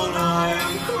forlorn, I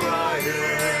am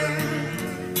crying.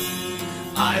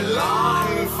 I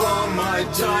long for my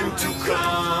time to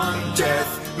come.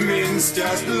 Death means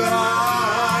just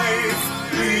life.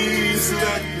 Please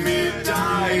let me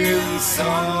die in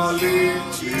solitude.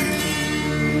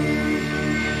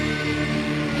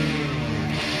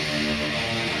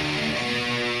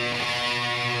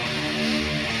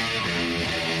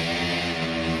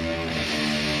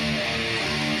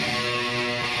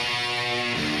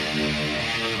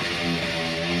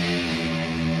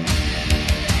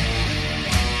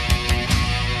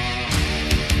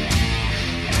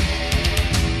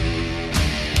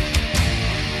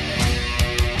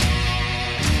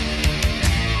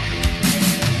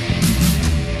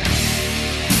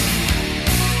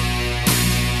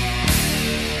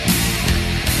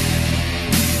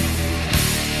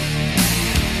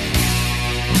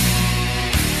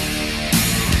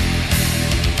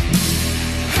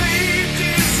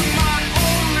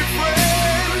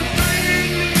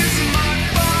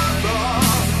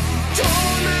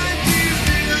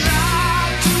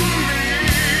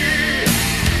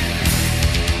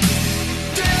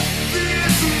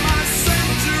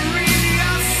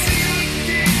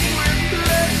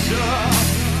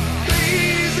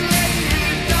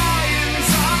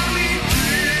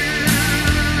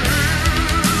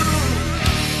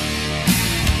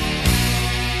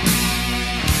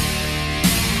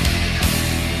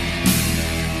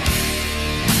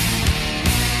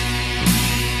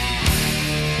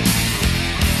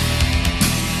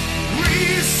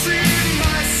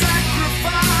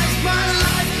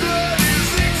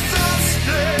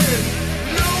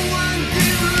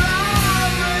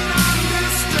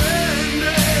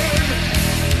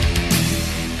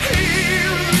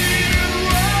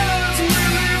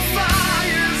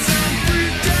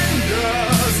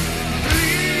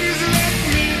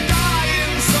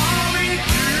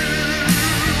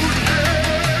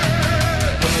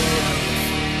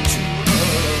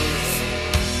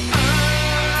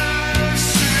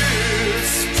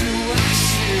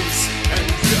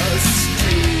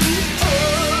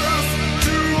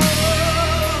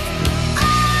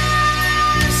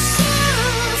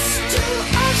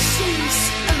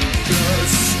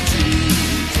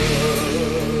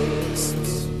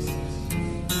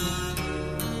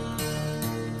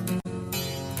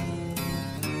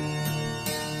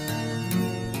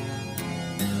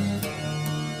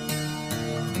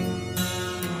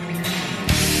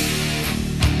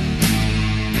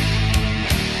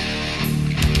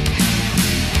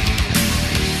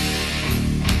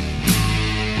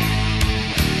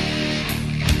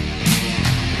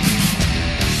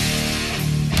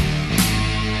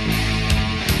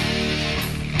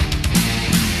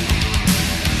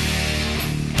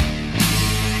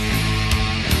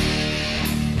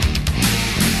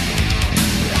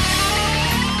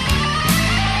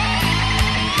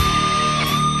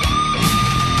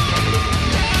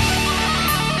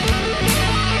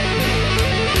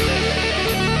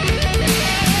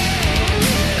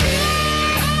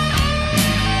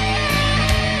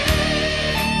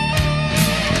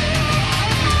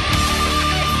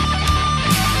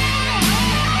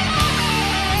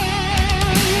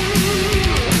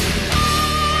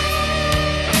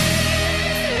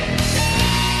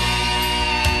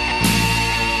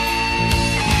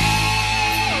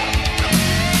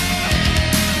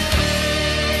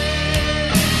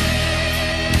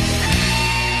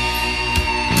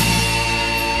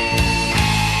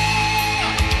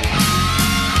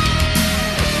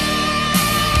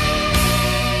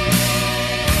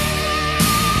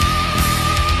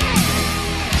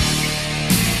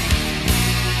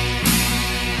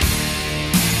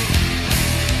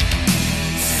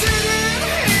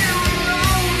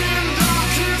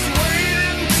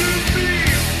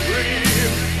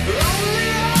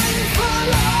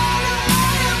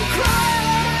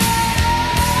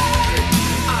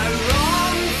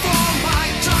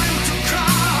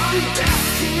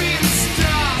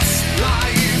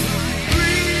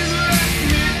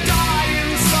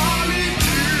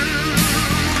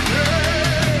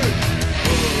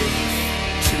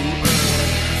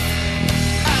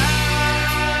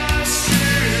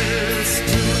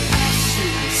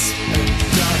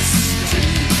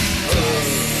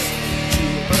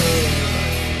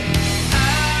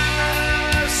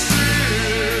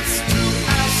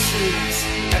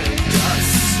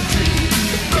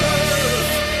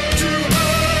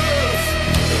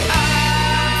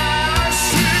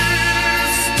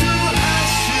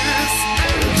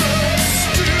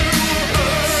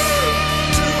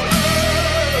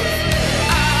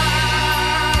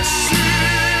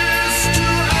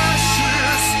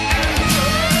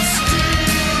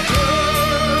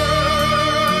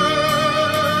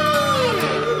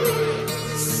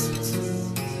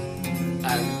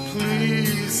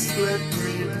 Please let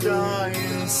me die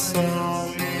in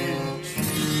song.